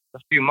coming, like a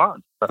few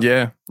months.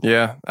 Yeah.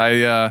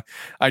 I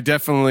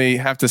definitely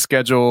have to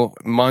schedule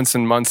months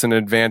and months in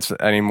advance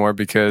anymore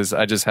because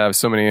I just have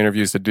so many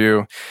interviews to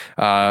do.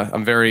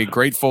 I'm very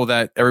grateful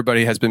that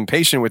everybody has been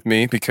patient with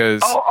me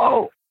because...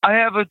 I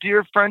have a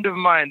dear friend of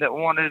mine that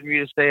wanted me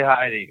to say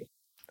hi to you.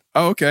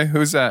 Oh, okay.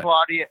 Who's that?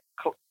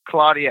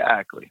 Claudia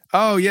Ackley.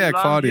 Oh, yeah,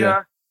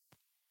 Claudia.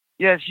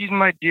 Yeah, she's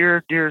my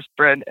dearest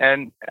friend,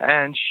 and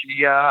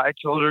she, I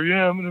told her,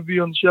 yeah, I'm going to be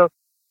on the show,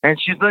 and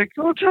she's like,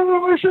 oh, tell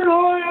him I said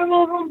hi, I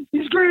love him,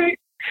 he's great,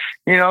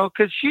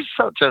 because she's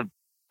such a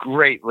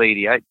great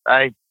lady.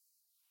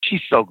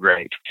 She's so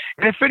great,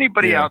 and if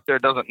anybody out there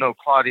doesn't know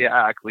Claudia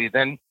Ackley,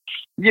 then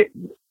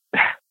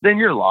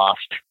you're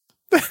lost.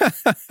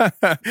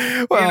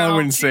 Well, I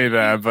wouldn't say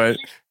that, but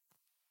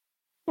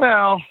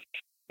well,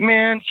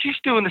 man, she's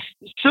suing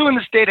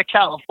the state of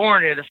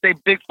California to say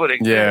Bigfoot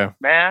exists,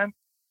 man.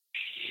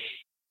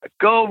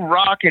 Go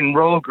rock and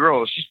roll,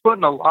 girl. She's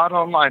putting a lot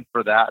online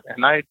for that,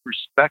 and I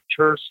respect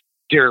her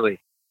dearly.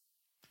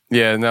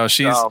 Yeah, no,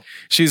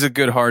 she's a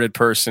good-hearted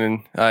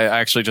person. I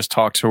actually just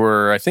talked to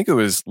her. I think it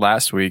was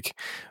last week.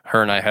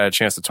 Her and I had a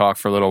chance to talk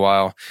for a little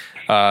while.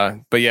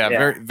 But yeah,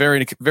 very,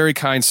 very, very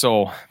kind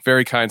soul.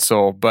 Very kind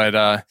soul. But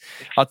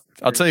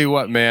I'll tell you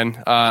what,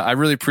 man. I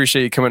really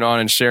appreciate you coming on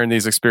and sharing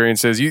these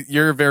experiences.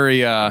 You're a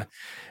very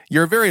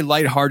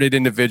lighthearted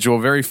individual.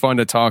 Very fun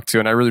to talk to,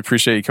 and I really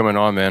appreciate you coming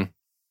on, man.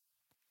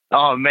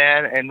 Oh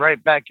man, and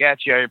right back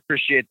at you. I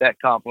appreciate that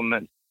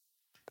compliment.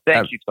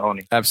 Thank you,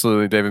 Tony.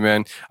 Absolutely, David,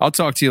 man. I'll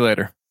talk to you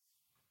later.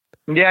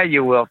 Yeah,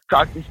 you will.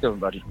 Talk to you soon,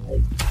 buddy.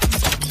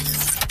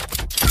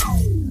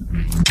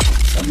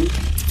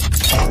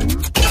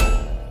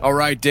 All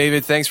right,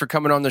 David, thanks for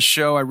coming on the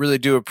show. I really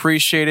do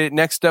appreciate it.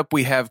 Next up,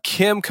 we have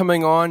Kim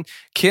coming on.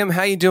 Kim,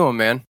 how you doing,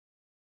 man?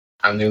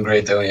 I'm doing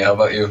great, Tony. How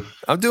about you?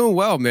 I'm doing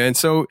well, man.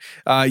 So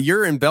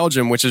you're in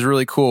Belgium, which is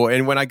really cool.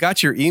 And when I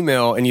got your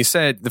email and you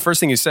said, the first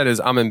thing you said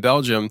is, I'm in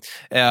Belgium,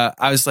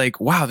 I was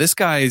like, wow, this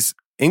guy's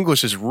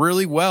English is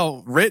really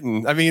well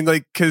written. I mean,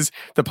 like, because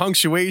the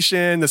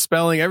punctuation, the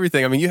spelling,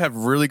 everything. I mean, you have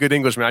really good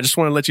English, man. I just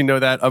want to let you know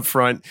that up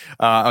front.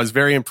 I was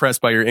very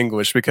impressed by your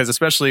English because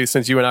especially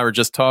since you and I were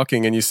just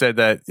talking and you said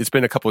that it's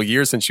been a couple of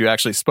years since you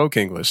actually spoke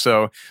English.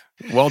 So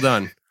well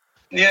done.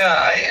 Yeah,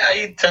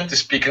 I tend to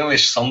speak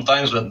English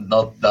sometimes, but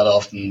not that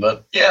often.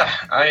 But yeah,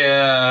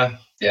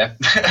 yeah,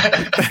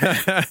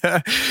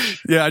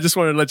 I just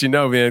wanted to let you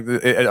know, man,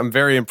 I'm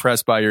very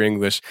impressed by your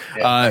English.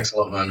 Yeah, thanks a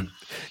lot, man.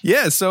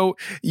 Yeah, so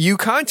you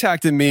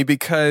contacted me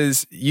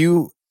because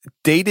you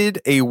dated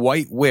a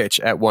white witch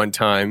at one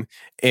time,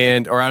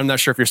 or I'm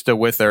not sure if you're still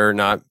with her or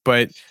not,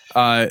 but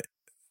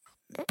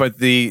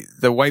the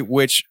white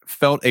witch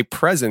felt a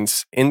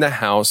presence in the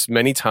house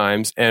many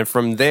times, and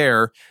from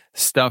there,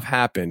 stuff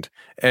happened.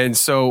 And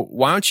so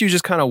why don't you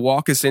just kind of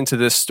walk us into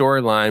this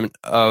storyline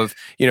of,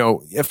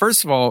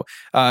 first of all,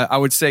 I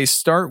would say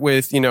start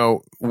with,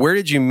 where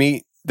did you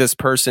meet this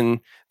person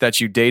that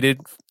you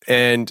dated?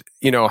 And,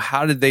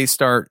 how did they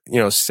start,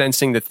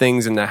 sensing the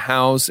things in the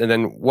house? And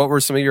then what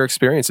were some of your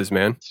experiences,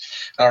 man?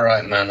 All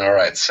right, man. All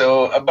right.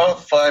 So about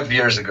 5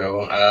 years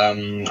ago,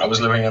 I was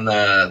living in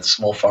a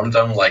small farm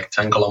town, like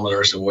 10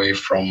 kilometers away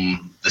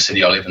from the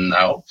city I live in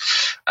now.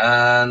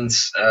 And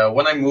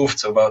when I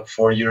moved about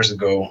 4 years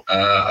ago,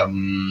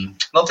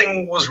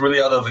 nothing was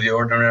really out of the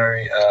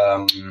ordinary.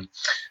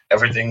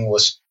 Everything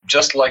was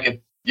just like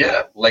it.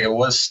 Yeah, like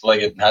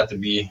it had to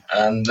be.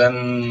 And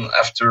then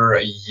after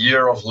a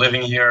year of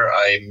living here,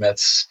 I met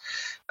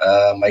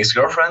my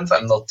ex-girlfriend.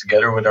 I'm not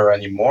together with her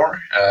anymore.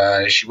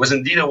 She was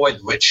indeed a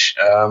white witch,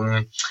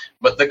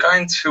 but the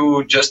kind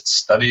who just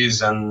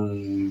studies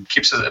and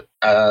keeps it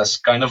as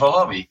kind of a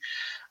hobby.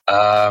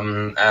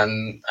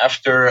 And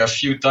after a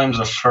few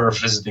times of her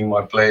visiting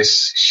my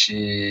place,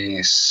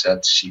 she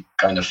said she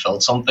kind of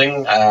felt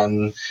something.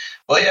 And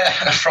well,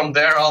 yeah, from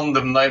there on,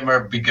 the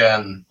nightmare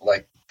began.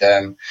 Like,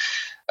 damn.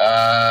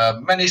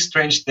 Many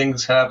strange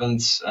things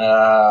happened,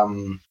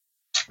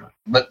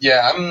 but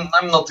yeah,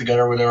 I'm not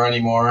together with her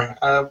anymore.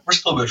 We're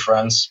still good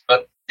friends,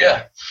 but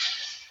yeah,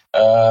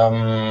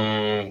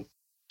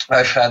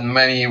 I've had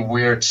many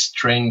weird,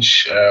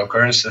 strange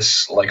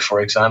occurrences. Like,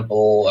 for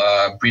example,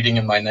 breathing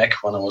in my neck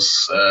when I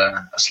was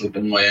asleep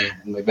in my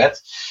bed,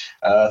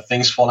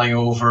 things falling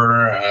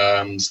over,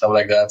 stuff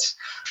like that.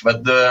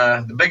 But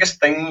the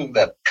biggest thing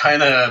that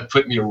kind of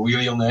put me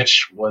really on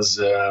edge was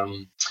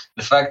the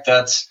fact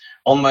that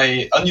on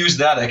my unused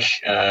attic,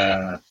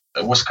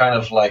 it was kind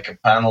of like a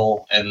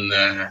panel in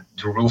the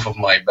roof of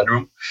my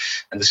bedroom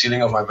and the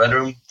ceiling of my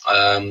bedroom.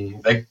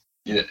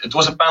 It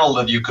was a panel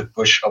that you could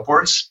push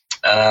upwards.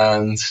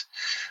 And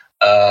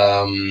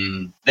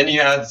then you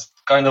had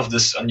kind of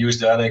this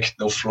unused attic,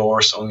 no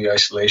floors, only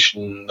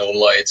isolation, no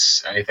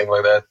lights, anything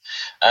like that.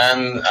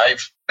 And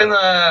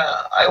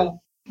I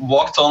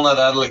walked on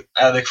that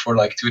attic for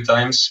like 2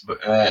 times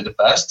in the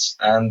past.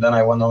 And then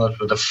I went on it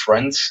with a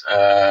friend,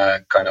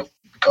 kind of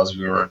because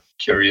we were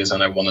curious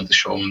and I wanted to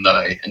show him that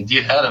I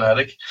indeed had an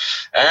attic.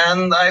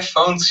 and I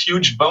found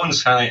huge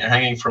bones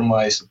hanging from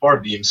my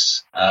support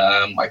beams.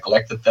 I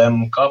collected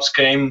them. Cops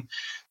came,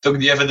 took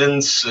the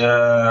evidence.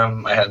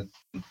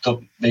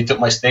 They took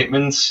my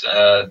statements.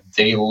 A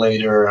day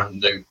later,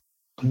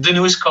 the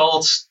news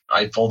called.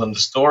 I told them the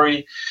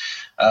story.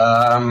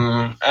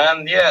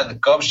 And yeah, the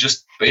cops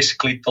just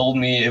basically told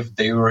me if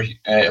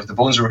the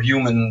bones were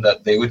human,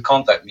 that they would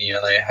contact me,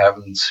 and I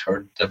haven't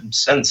heard them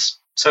since.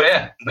 So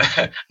yeah,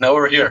 now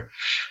we're here.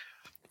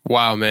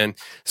 Wow, man.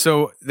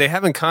 So they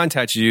haven't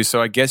contacted you,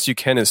 so I guess you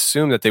can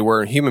assume that they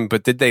weren't human,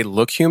 but did they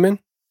look human?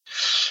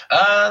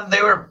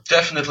 They were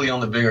definitely on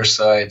the bigger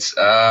side.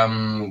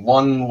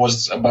 One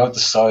was about the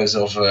size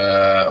of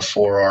a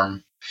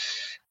forearm,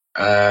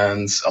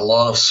 and a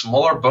lot of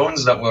smaller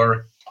bones that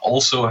were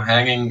also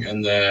hanging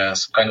in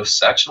some kind of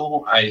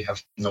satchel. I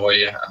have no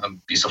idea, a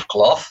piece of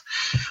cloth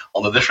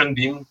on a different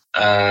beam.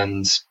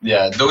 And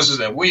yeah, those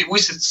we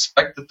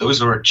suspected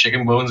those were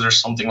chicken bones or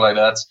something like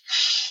that.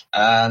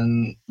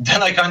 And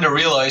then I kind of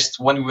realized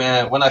when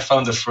I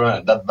found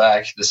that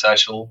bag, the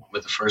satchel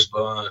with the first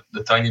bone,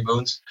 the tiny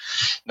bones,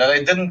 that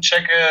I didn't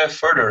check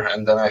further.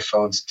 And then I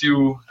found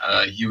two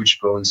huge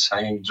bones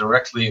hanging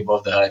directly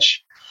above the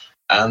hatch.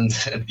 And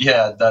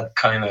yeah, that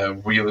kind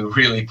of really,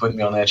 really put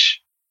me on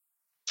edge.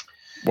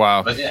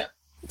 Wow. But yeah.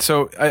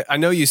 So I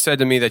know you said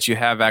to me that you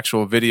have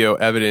actual video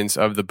evidence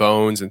of the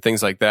bones and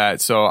things like that.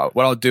 So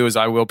what I'll do is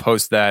I will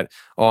post that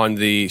on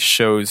the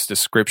show's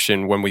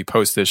description when we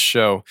post this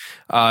show.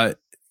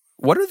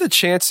 What are the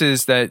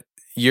chances that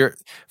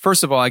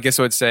first of all, I guess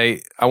I would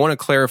say, I want to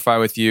clarify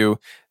with you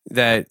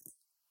that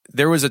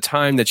there was a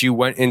time that you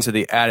went into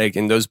the attic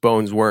and those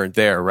bones weren't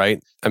there,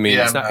 right? I mean,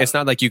 yeah, it's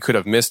not like you could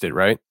have missed it,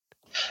 right?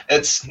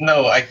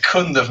 No, I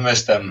couldn't have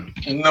missed them.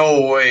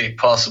 No way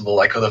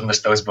possible I could have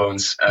missed those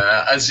bones.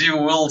 As you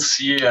will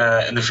see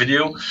in the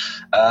video,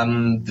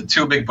 the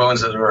two big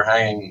bones that were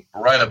hanging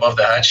right above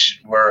the hatch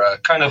were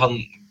kind of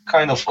on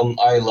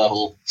eye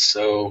level.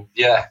 So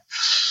yeah,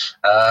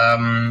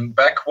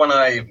 back when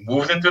I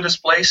moved into this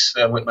place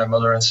with my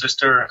mother and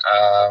sister,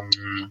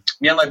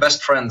 me and my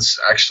best friends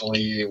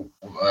actually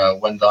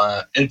went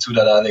into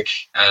that attic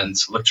and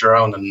looked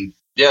around, and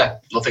yeah,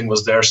 nothing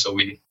was there, so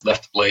we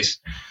left the place.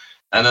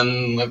 And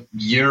then a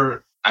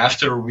year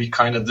after, we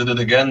kind of did it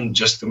again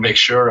just to make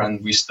sure,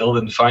 and we still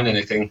didn't find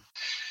anything.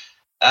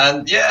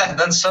 And yeah,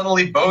 then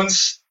suddenly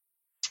bones.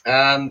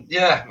 And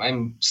yeah,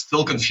 I'm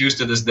still confused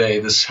to this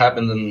day. This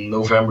happened in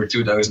November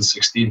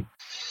 2016.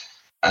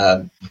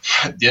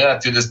 Yeah,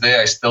 to this day,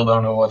 I still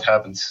don't know what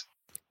happened.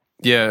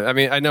 Yeah, I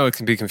mean, I know it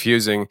can be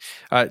confusing.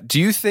 Do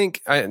you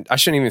think, I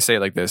shouldn't even say it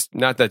like this,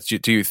 not that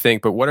do you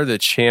think, but what are the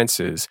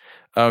chances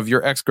of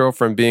your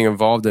ex-girlfriend being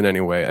involved in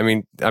any way? I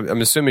mean, I'm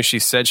assuming she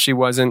said she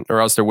wasn't,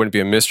 or else there wouldn't be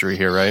a mystery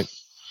here, right?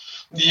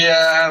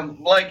 Yeah,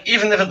 like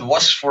even if it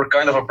was for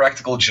kind of a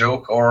practical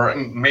joke or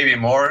maybe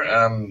more,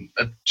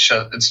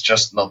 it's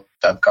just not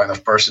that kind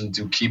of person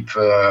to keep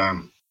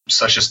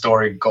such a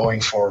story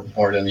going for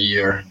more than a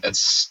year.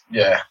 It's,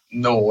 yeah,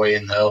 no way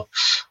in hell.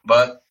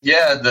 But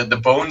yeah, the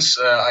bones,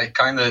 I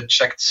kind of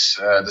checked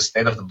the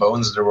state of the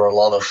bones. There were a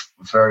lot of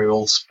very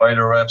old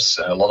spider webs,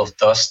 a lot of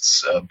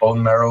dusts,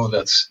 bone marrow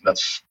that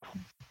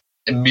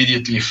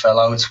immediately fell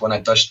out when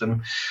I touched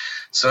them.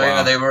 So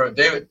wow.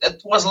 Yeah,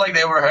 it was like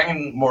they were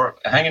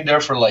hanging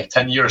there for like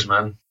 10 years,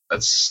 man.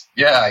 That's,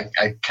 yeah,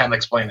 I can't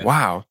explain it.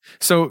 Wow.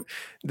 So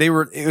it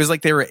was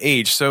like they were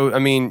aged. So, I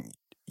mean,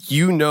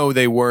 you know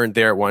they weren't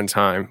there at one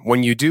time.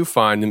 When you do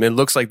find them, it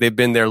looks like they've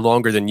been there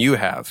longer than you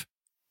have.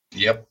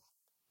 Yep.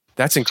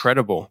 That's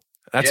incredible.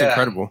 That's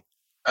incredible.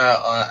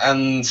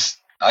 And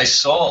I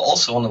saw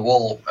also on the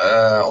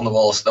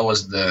walls, that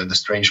was the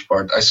strange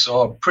part. I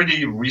saw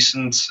pretty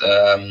recent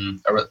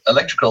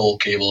electrical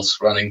cables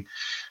running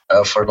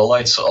for the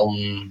lights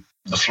on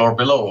the floor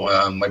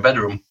below my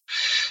bedroom.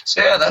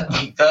 So yeah,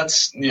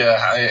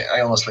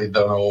 I honestly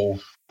don't know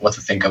what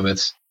to think of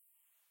it.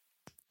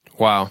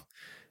 Wow.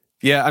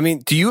 Yeah, I mean,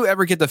 do you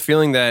ever get the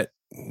feeling that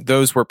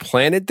those were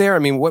planted there? I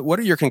mean, what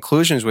are your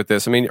conclusions with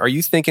this? I mean, are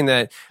you thinking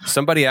that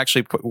somebody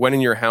actually went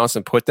in your house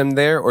and put them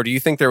there? Or do you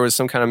think there was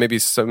some kind of maybe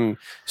some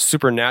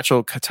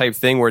supernatural type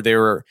thing where they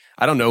were,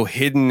 I don't know,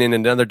 hidden in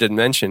another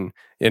dimension,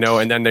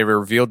 and then they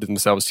revealed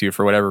themselves to you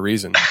for whatever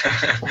reason?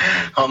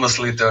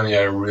 Honestly, Tony,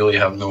 I really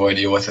have no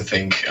idea what to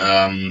think.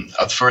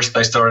 At first,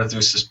 I started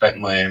to suspect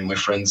my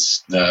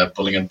friends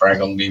pulling a prank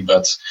on me,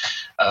 but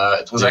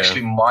it was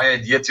actually my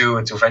idea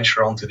to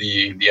venture onto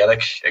the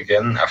attic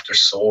again after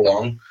so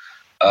long.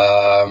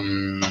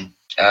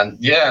 And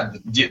yeah,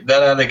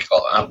 that attic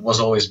was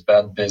always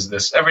bad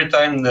business. Every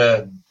time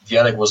the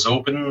attic was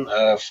open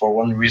for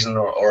one reason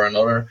or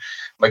another,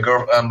 my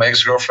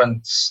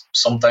ex-girlfriend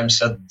sometimes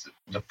said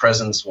the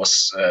presence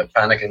was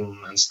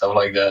panicking and stuff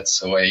like that.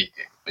 So I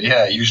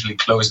usually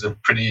closed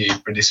it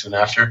pretty soon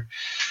after.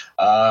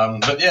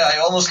 But yeah,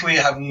 I honestly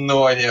have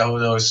no idea how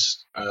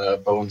those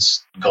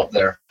bones got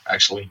there,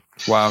 actually.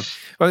 Wow.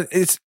 Well,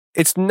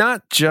 It's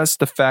not just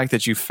the fact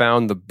that you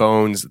found the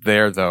bones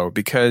there, though,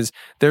 because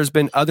there's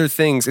been other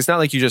things. It's not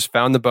like you just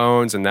found the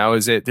bones and that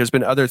was it. There's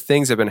been other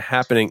things that have been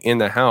happening in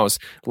the house,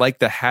 like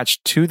the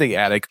hatch to the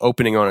attic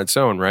opening on its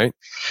own, right?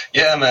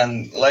 Yeah,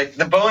 man. Like,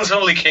 the bones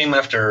only came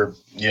after,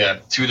 2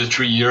 to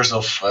 3 years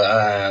of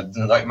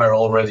the nightmare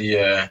already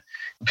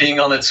being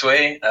on its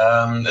way.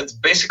 It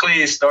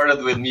basically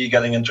started with me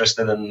getting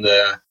interested in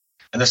the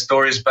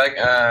stories back,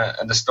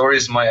 and the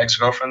stories my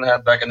ex-girlfriend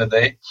had back in the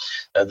day,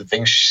 the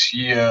things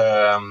she,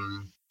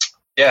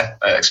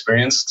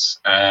 experienced,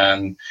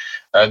 and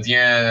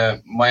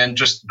my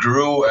interest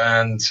grew,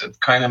 and it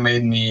kind of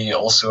made me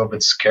also a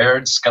bit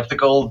scared,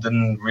 skeptical,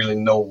 didn't really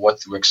know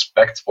what to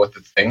expect, what to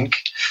think,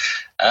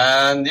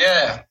 and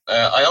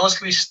I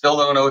honestly still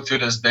don't know to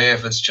this day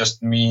if it's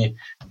just me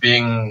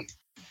being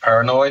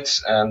paranoid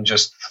and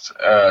just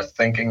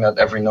thinking that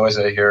every noise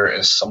I hear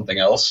is something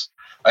else.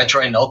 I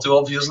try not to,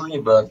 obviously,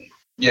 but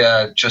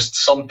just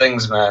some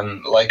things,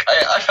 man. Like,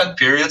 I've had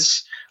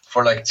periods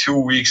for like 2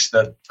 weeks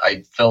that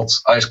I felt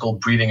ice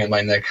cold breathing in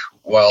my neck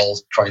while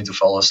trying to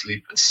fall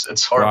asleep.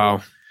 It's horrible.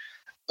 Wow.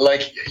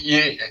 Like,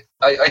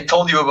 I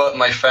told you about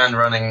my fan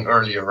running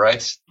earlier,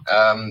 right?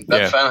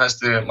 My fan has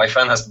to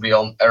be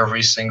on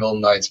every single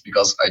night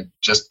because I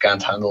just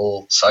can't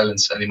handle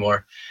silence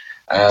anymore.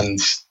 And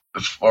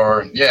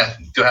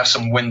to have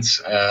some wind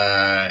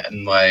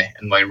in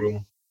my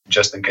room,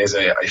 just in case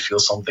I feel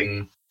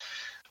something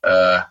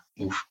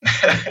move.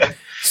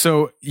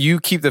 So you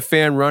keep the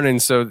fan running.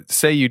 So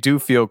say you do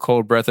feel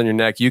cold breath on your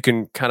neck, you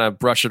can kind of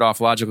brush it off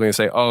logically and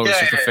say, "Oh, it's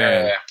just the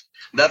fan." Yeah.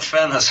 That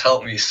fan has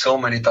helped me so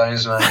many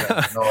times, man. I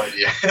have no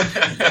idea.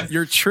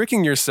 You're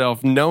tricking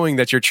yourself, knowing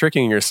that you're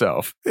tricking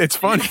yourself. It's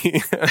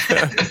funny.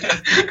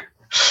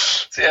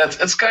 So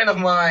it's kind of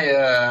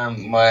my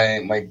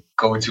my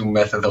go-to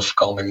method of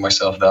calming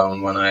myself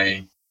down when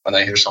I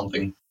hear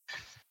something.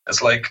 It's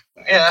like,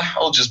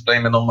 I'll just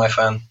blame it on my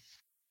fan.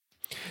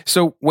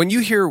 So when you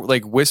hear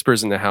like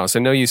whispers in the house, I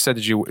know you said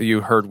that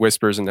you heard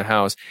whispers in the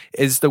house.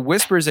 Is the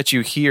whispers that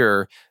you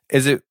hear,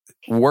 is it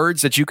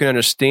words that you can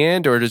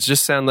understand, or does it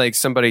just sound like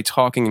somebody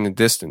talking in the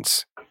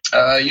distance?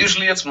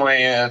 Usually it's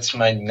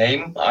my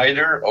name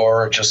either,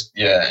 or just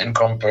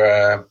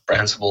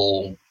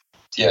incomprehensible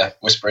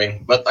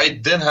whispering. But I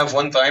did have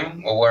one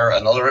time where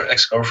another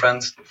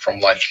ex-girlfriend from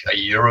like a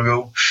year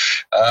ago,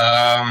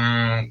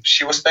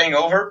 she was staying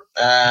over,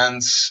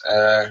 and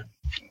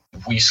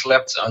we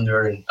slept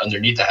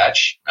underneath the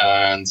hatch,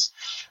 and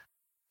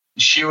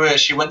she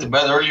went to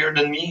bed earlier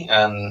than me,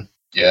 and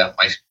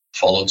I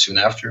followed soon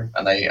after,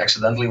 and I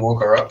accidentally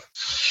woke her up,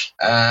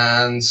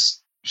 and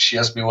she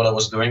asked me what I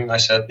was doing. I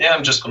said,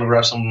 I'm just gonna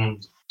grab some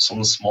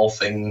small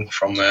thing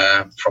from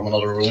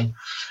another room.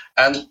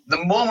 And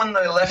the moment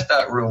I left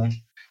that room,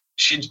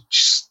 she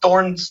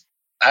stormed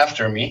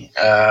after me,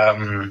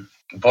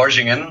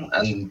 barging in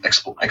and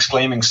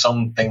exclaiming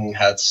something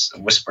had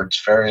whispered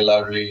very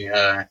loudly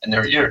in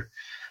her ear.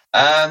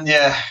 And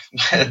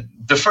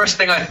the first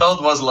thing I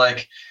thought was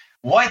like,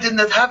 why didn't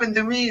it happen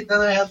to me?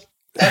 Then I had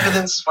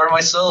evidence for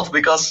myself,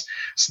 because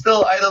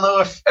still I don't know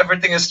if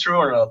everything is true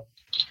or not.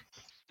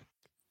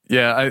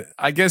 Yeah,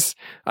 I guess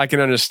I can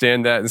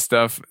understand that and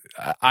stuff.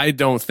 I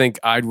don't think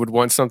I would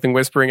want something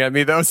whispering at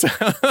me, though. So.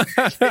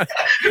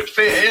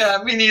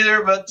 Me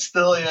neither, but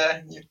still,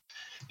 you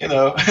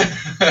know.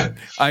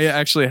 I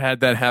actually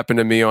had that happen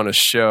to me on a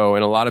show,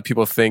 and a lot of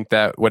people think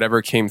that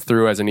whatever came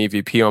through as an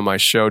EVP on my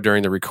show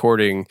during the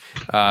recording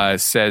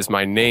says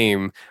my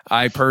name.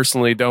 I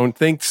personally don't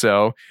think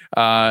so,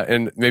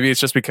 and maybe it's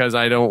just because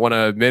I don't want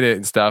to admit it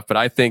and stuff, but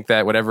I think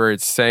that whatever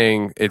it's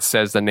saying, it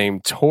says the name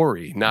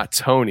Tori, not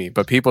Tony,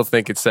 but people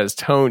think it says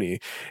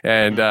Tony,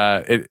 and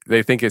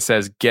they think it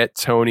says get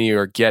Tony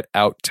or get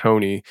out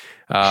Tony.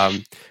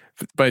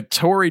 But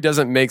Tori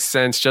doesn't make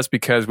sense just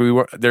because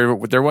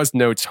there was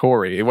no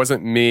Tori. It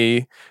wasn't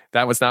me.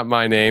 That was not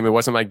my name. It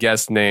wasn't my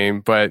guest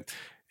name, but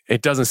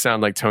it doesn't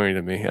sound like Tony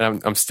to me,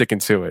 and I'm sticking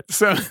to it.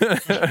 So,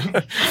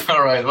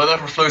 all right,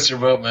 whatever floats your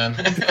boat, man.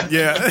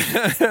 Yeah.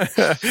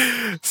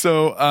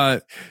 So,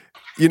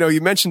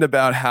 you mentioned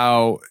about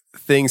how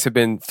things have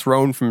been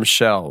thrown from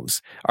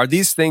shelves. Are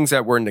these things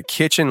that were in the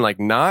kitchen,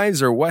 like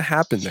knives, or what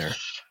happened there?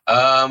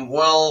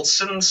 Well,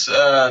 since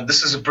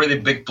this is a pretty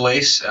big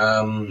place,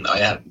 I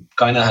had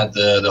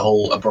the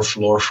whole upper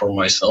floor for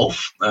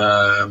myself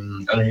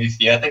underneath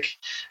the attic,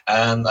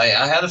 and I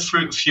had a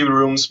few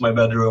rooms, my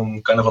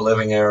bedroom, kind of a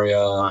living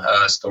area,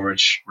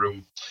 storage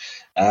room,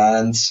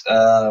 and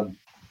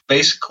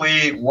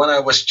basically when I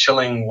was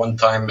chilling one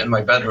time in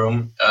my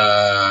bedroom,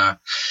 I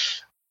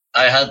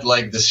had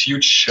like this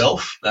huge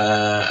shelf,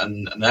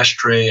 and an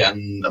ashtray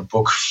and a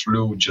book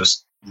flew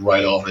just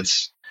right off it.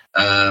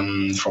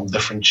 From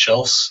different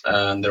shelves,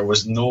 and there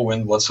was no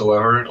wind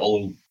whatsoever.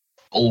 All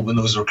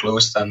windows were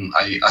closed, and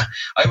I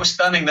was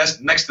standing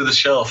next to the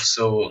shelf,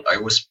 so I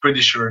was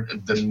pretty sure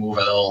it didn't move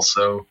at all.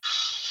 So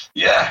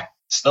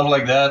stuff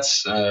like that.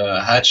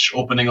 Hatch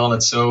opening on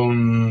its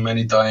own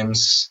many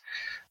times.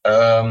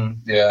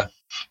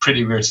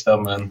 pretty weird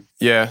stuff, man.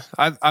 Yeah,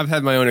 I've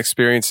had my own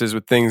experiences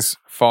with things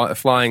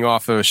flying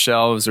off of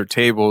shelves or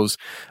tables.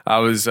 I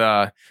was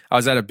at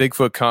a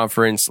Bigfoot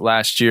conference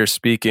last year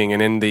speaking,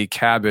 and in the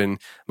cabin,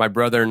 my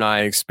brother and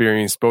I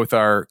experienced both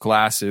our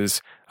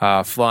glasses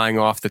flying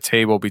off the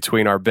table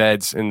between our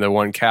beds in the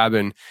one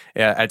cabin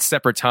at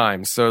separate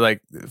times. So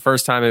like the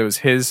first time it was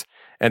his,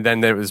 and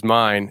then it was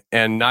mine,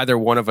 and neither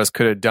one of us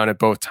could have done it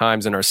both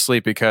times in our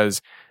sleep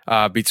because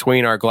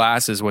between our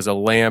glasses was a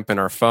lamp and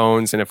our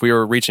phones. And if we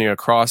were reaching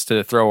across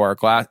to throw our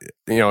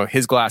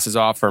his glasses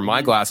off or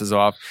my glasses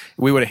off,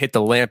 we would have hit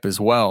the lamp as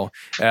well.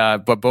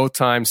 But both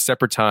times,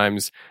 separate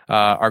times,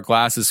 our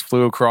glasses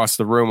flew across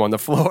the room on the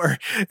floor,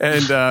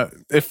 and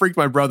it freaked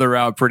my brother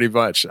out pretty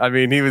much. I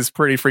mean, he was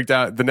pretty freaked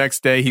out. The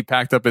next day, he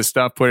packed up his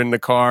stuff, put it in the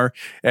car,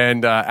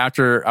 and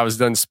after I was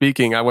done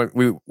speaking,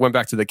 we went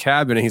back to the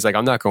cabin, and he's like,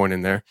 "I'm not going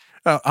in there."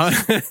 It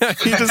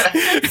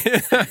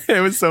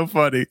was so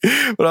funny,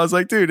 but I was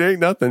like, dude, it ain't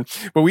nothing.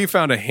 But we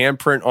found a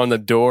handprint on the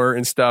door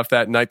and stuff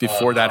that night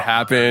before that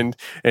happened,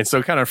 and so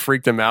it kind of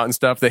freaked him out and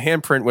stuff. The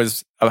handprint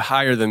was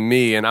higher than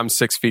me, and I'm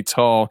 6 feet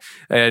tall,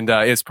 and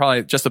it's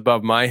probably just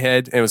above my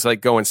head, and it was like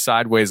going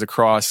sideways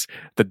across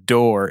the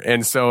door,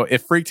 and so it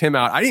freaked him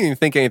out. I didn't even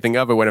think anything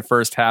of it when it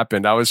first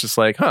happened. I was just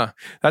like, huh,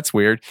 that's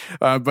weird.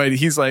 But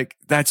he's like,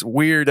 that's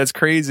weird, that's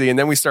crazy. And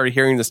then we started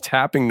hearing this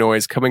tapping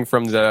noise coming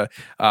from the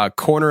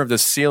corner of the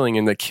ceiling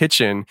in the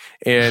kitchen,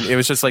 and it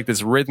was just like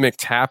this rhythmic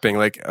tapping,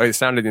 like it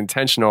sounded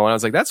intentional, and I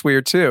was like, that's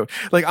weird too.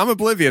 Like, I'm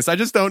oblivious, I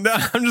just don't know.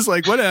 I'm just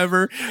like,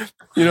 whatever,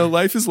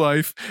 life is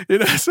life,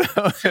 so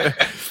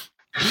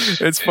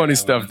it's funny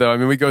stuff though. I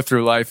mean, we go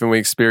through life and we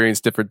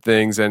experience different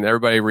things, and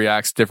everybody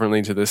reacts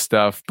differently to this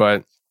stuff.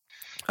 But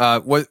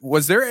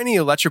was there any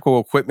electrical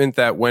equipment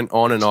that went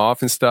on and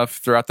off and stuff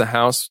throughout the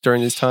house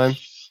during this time?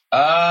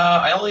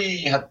 I only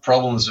had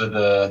problems with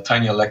a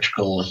tiny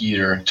electrical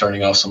heater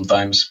turning off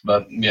sometimes,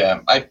 but yeah,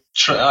 I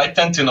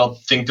tend to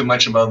not think too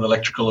much about the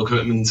electrical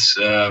equipment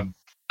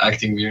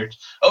acting weird.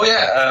 Oh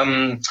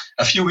yeah,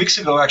 a few weeks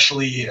ago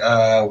actually,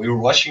 we were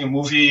watching a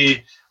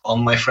movie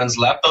on my friend's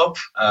laptop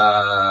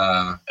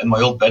in my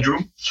old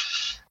bedroom,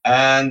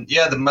 and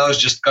yeah, the mouse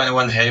just kind of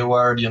went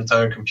haywire. The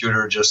entire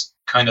computer just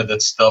kind of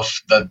did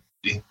stuff that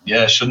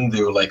shouldn't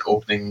do, like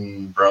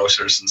opening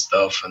browsers and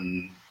stuff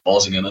and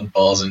pausing and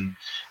unpausing.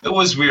 It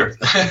was weird.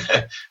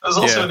 It was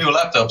also a new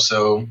laptop,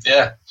 so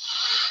yeah.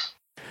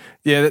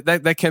 Yeah,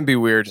 that can be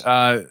weird.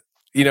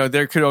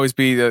 There could always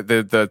be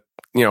the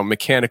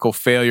mechanical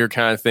failure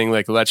kind of thing,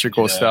 like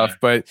electrical stuff.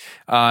 But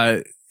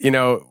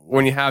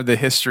when you have the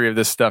history of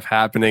this stuff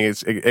happening,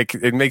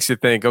 it makes you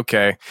think,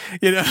 okay,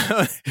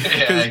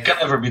 it can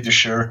never be too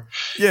sure.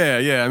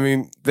 Yeah. I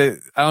mean, I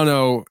don't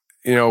know.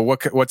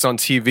 What's on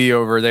TV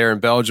over there in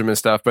Belgium and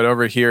stuff, but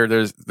over here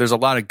there's a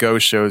lot of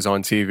ghost shows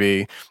on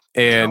TV,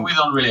 and we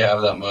don't really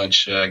have that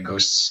much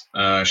ghost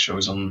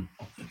shows on.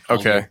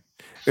 Okay.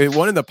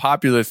 One of the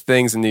popular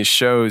things in these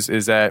shows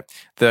is that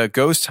the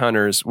ghost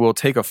hunters will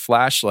take a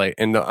flashlight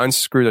and they'll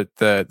unscrew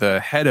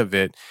the head of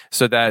it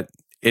so that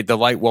the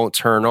light won't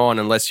turn on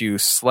unless you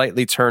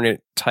slightly turn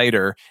it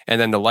tighter,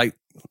 and then the light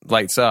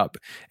lights up,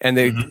 and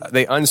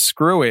they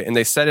unscrew it and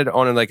they set it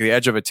on like the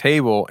edge of a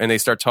table, and they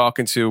start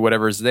talking to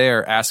whatever's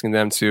there, asking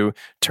them to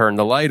turn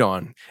the light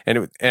on,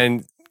 and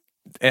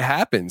it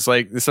happens.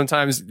 Like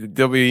sometimes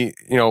they'll be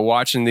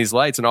watching these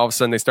lights, and all of a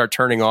sudden they start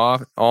turning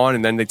on,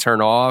 and then they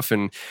turn off,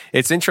 and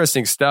it's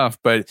interesting stuff.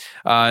 But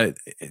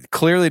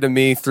clearly to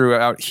me,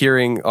 throughout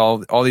hearing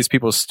all these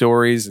people's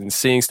stories and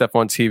seeing stuff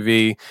on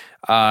TV,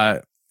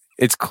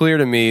 it's clear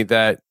to me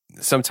that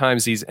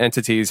sometimes these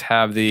entities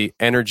have the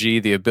energy,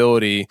 the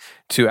ability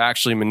to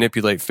actually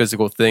manipulate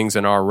physical things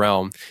in our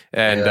realm.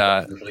 And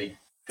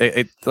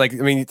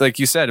like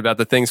you said about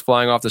the things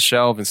flying off the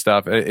shelf and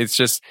stuff, it's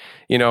just,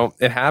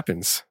 it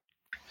happens.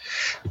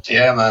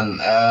 Yeah,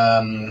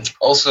 man.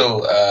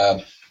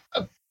 Also,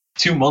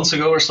 2 months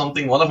ago or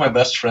something, one of my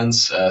best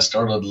friends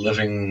started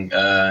living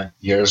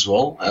here as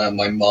well.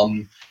 My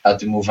mom had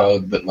to move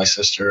out with my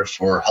sister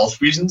for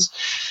health reasons.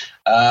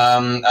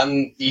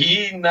 And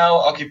he now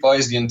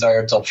occupies the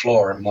entire top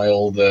floor, my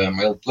old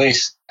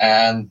place.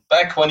 And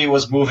back when he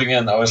was moving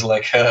in, I was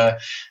like,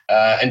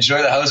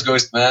 enjoy the house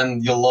ghost,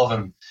 man. You'll love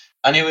him.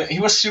 And he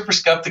was super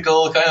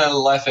skeptical, kind of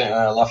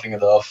laughing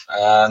it off.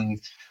 And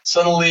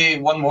suddenly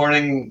one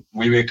morning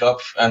we wake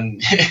up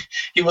and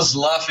he was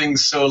laughing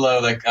so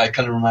loud, like I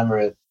can't remember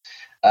it.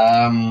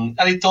 And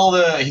he told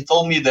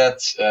me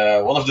that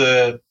one of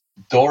the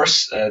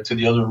doors to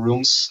the other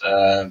rooms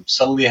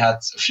suddenly had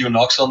a few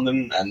knocks on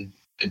them, and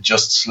it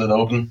just slid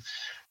open.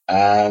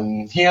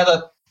 And he had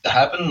that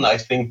happen, I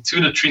think,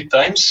 2 to 3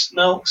 times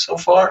now so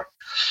far.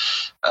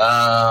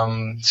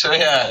 So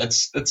yeah,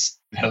 it's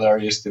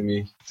hilarious to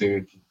me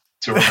to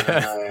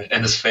run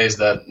in his face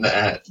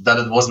that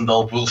it wasn't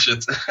all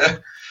bullshit.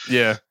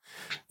 Yeah.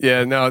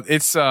 No,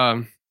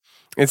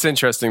 it's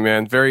interesting,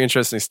 man. Very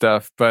interesting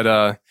stuff.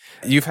 But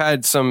you've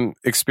had some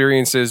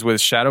experiences with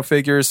shadow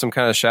figures, some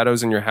kind of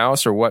shadows in your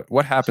house, or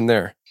what happened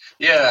there?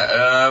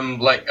 Yeah,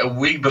 like a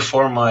week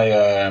before my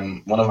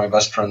one of my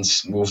best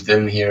friends moved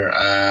in here,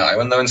 I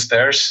went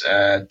downstairs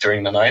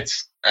during the night,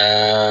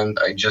 and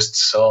I just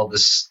saw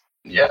this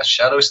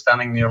shadow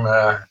standing near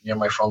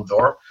my front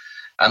door.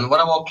 And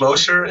when I walked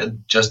closer,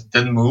 it just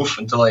didn't move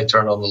until I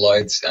turned on the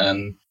lights,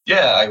 and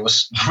I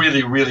was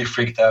really, really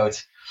freaked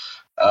out.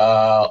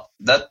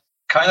 That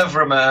kind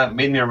of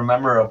made me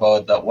remember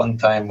about that one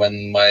time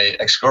when my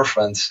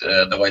ex-girlfriend,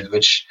 the White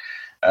Witch,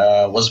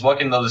 was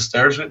walking down the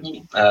stairs with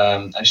me,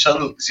 and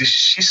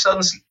she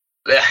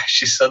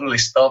suddenly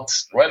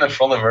stopped right in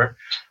front of her,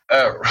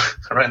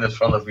 right in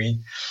front of me,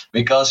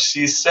 because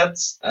she said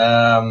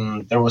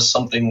there was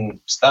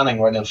something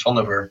standing right in front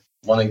of her,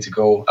 wanting to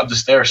go up the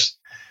stairs,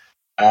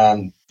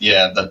 and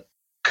that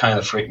kind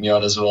of freaked me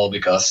out as well,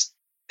 because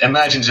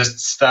imagine just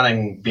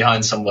standing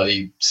behind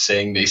somebody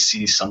saying they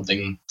see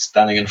something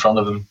standing in front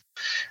of them.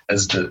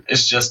 It's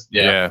just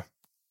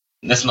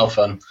it's not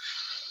fun.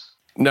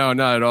 No,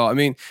 not at all. I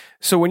mean,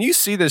 so when you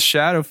see this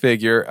shadow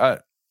figure,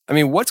 I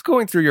mean, what's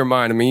going through your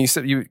mind? I mean, you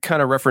said you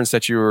kind of referenced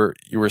that you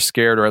were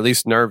scared or at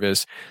least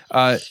nervous.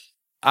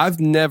 I've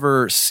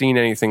never seen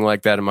anything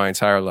like that in my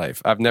entire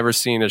life. I've never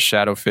seen a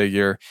shadow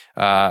figure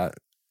that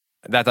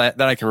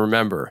I can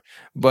remember.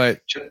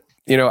 But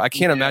I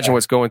can't imagine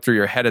what's going through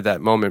your head at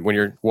that moment when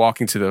you're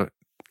walking to the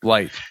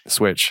light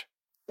switch.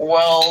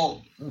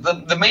 Well,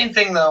 the main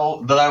thing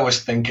though that I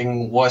was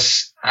thinking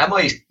was, am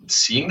I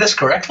seeing this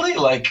correctly?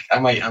 Like,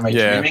 am I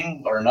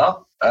dreaming or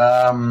not?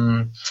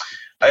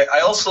 I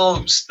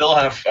also still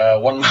have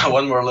one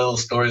more little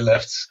story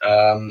left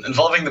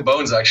involving the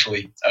bones,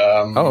 actually.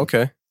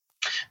 Okay.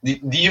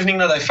 The evening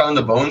that I found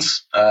the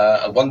bones,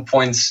 at one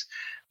point,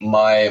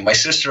 my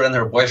sister and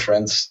her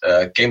boyfriend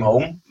came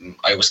home.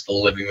 I was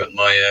still living with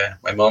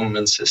my mom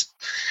and sister,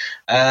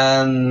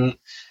 and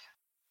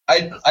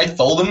I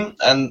told them,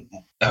 and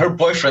her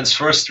boyfriend's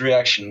first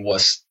reaction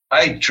was,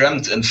 I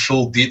dreamt in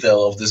full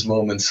detail of this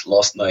moment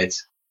last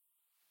night.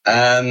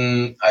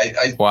 And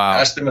I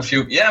asked him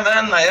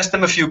I asked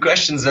him a few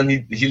questions, and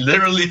he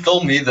literally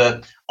told me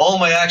that all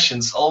my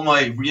actions, all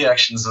my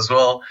reactions as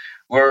well,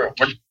 were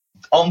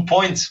on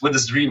point with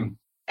his dream.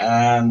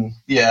 And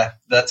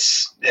that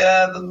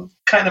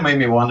kind of made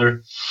me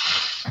wonder.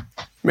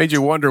 Made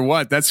you wonder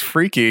what? That's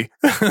freaky.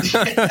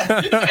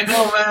 I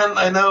know, man.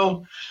 I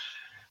know.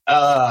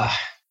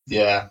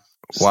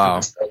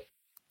 Wow.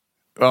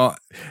 Well,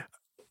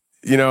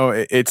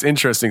 it's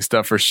interesting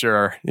stuff for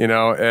sure,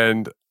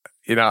 and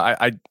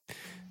I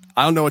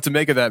don't know what to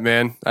make of that,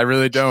 man. I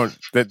really don't.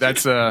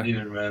 That's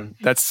neither, man.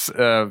 That's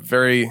a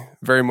very,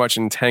 very much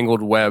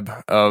entangled web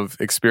of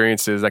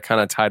experiences that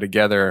kind of tie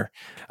together,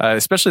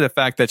 especially the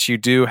fact that you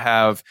do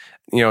have,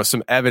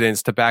 some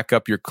evidence to back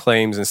up your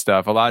claims and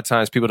stuff. A lot of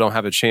times people don't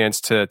have a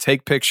chance to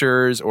take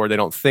pictures, or they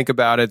don't think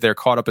about it. They're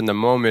caught up in the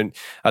moment.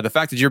 The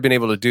fact that you've been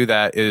able to do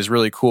that is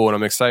really cool, and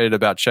I'm excited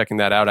about checking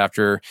that out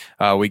after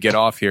we get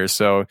off here.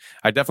 So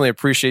I definitely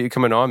appreciate you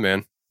coming on,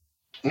 man.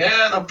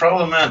 Yeah, no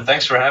problem, man.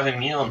 Thanks for having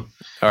me on.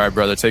 All right,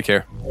 brother. Take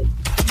care.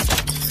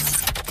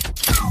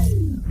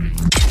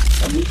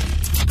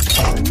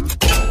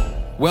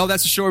 Well,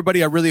 that's the show,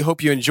 everybody. I really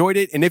hope you enjoyed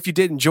it. And if you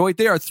did enjoy it,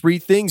 there are 3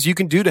 things you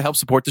can do to help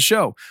support the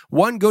show.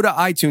 1, go to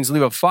iTunes,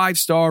 leave a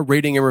 5-star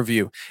rating and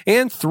review.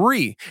 And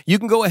 3, you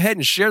can go ahead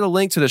and share the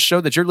link to the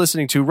show that you're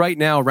listening to right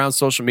now around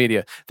social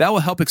media. That will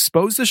help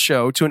expose the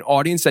show to an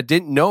audience that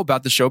didn't know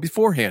about the show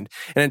beforehand.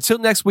 And until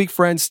next week,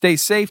 friends, stay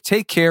safe,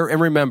 take care, and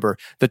remember,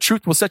 the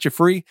truth will set you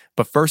free,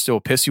 but first it will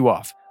piss you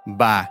off.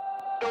 Bye.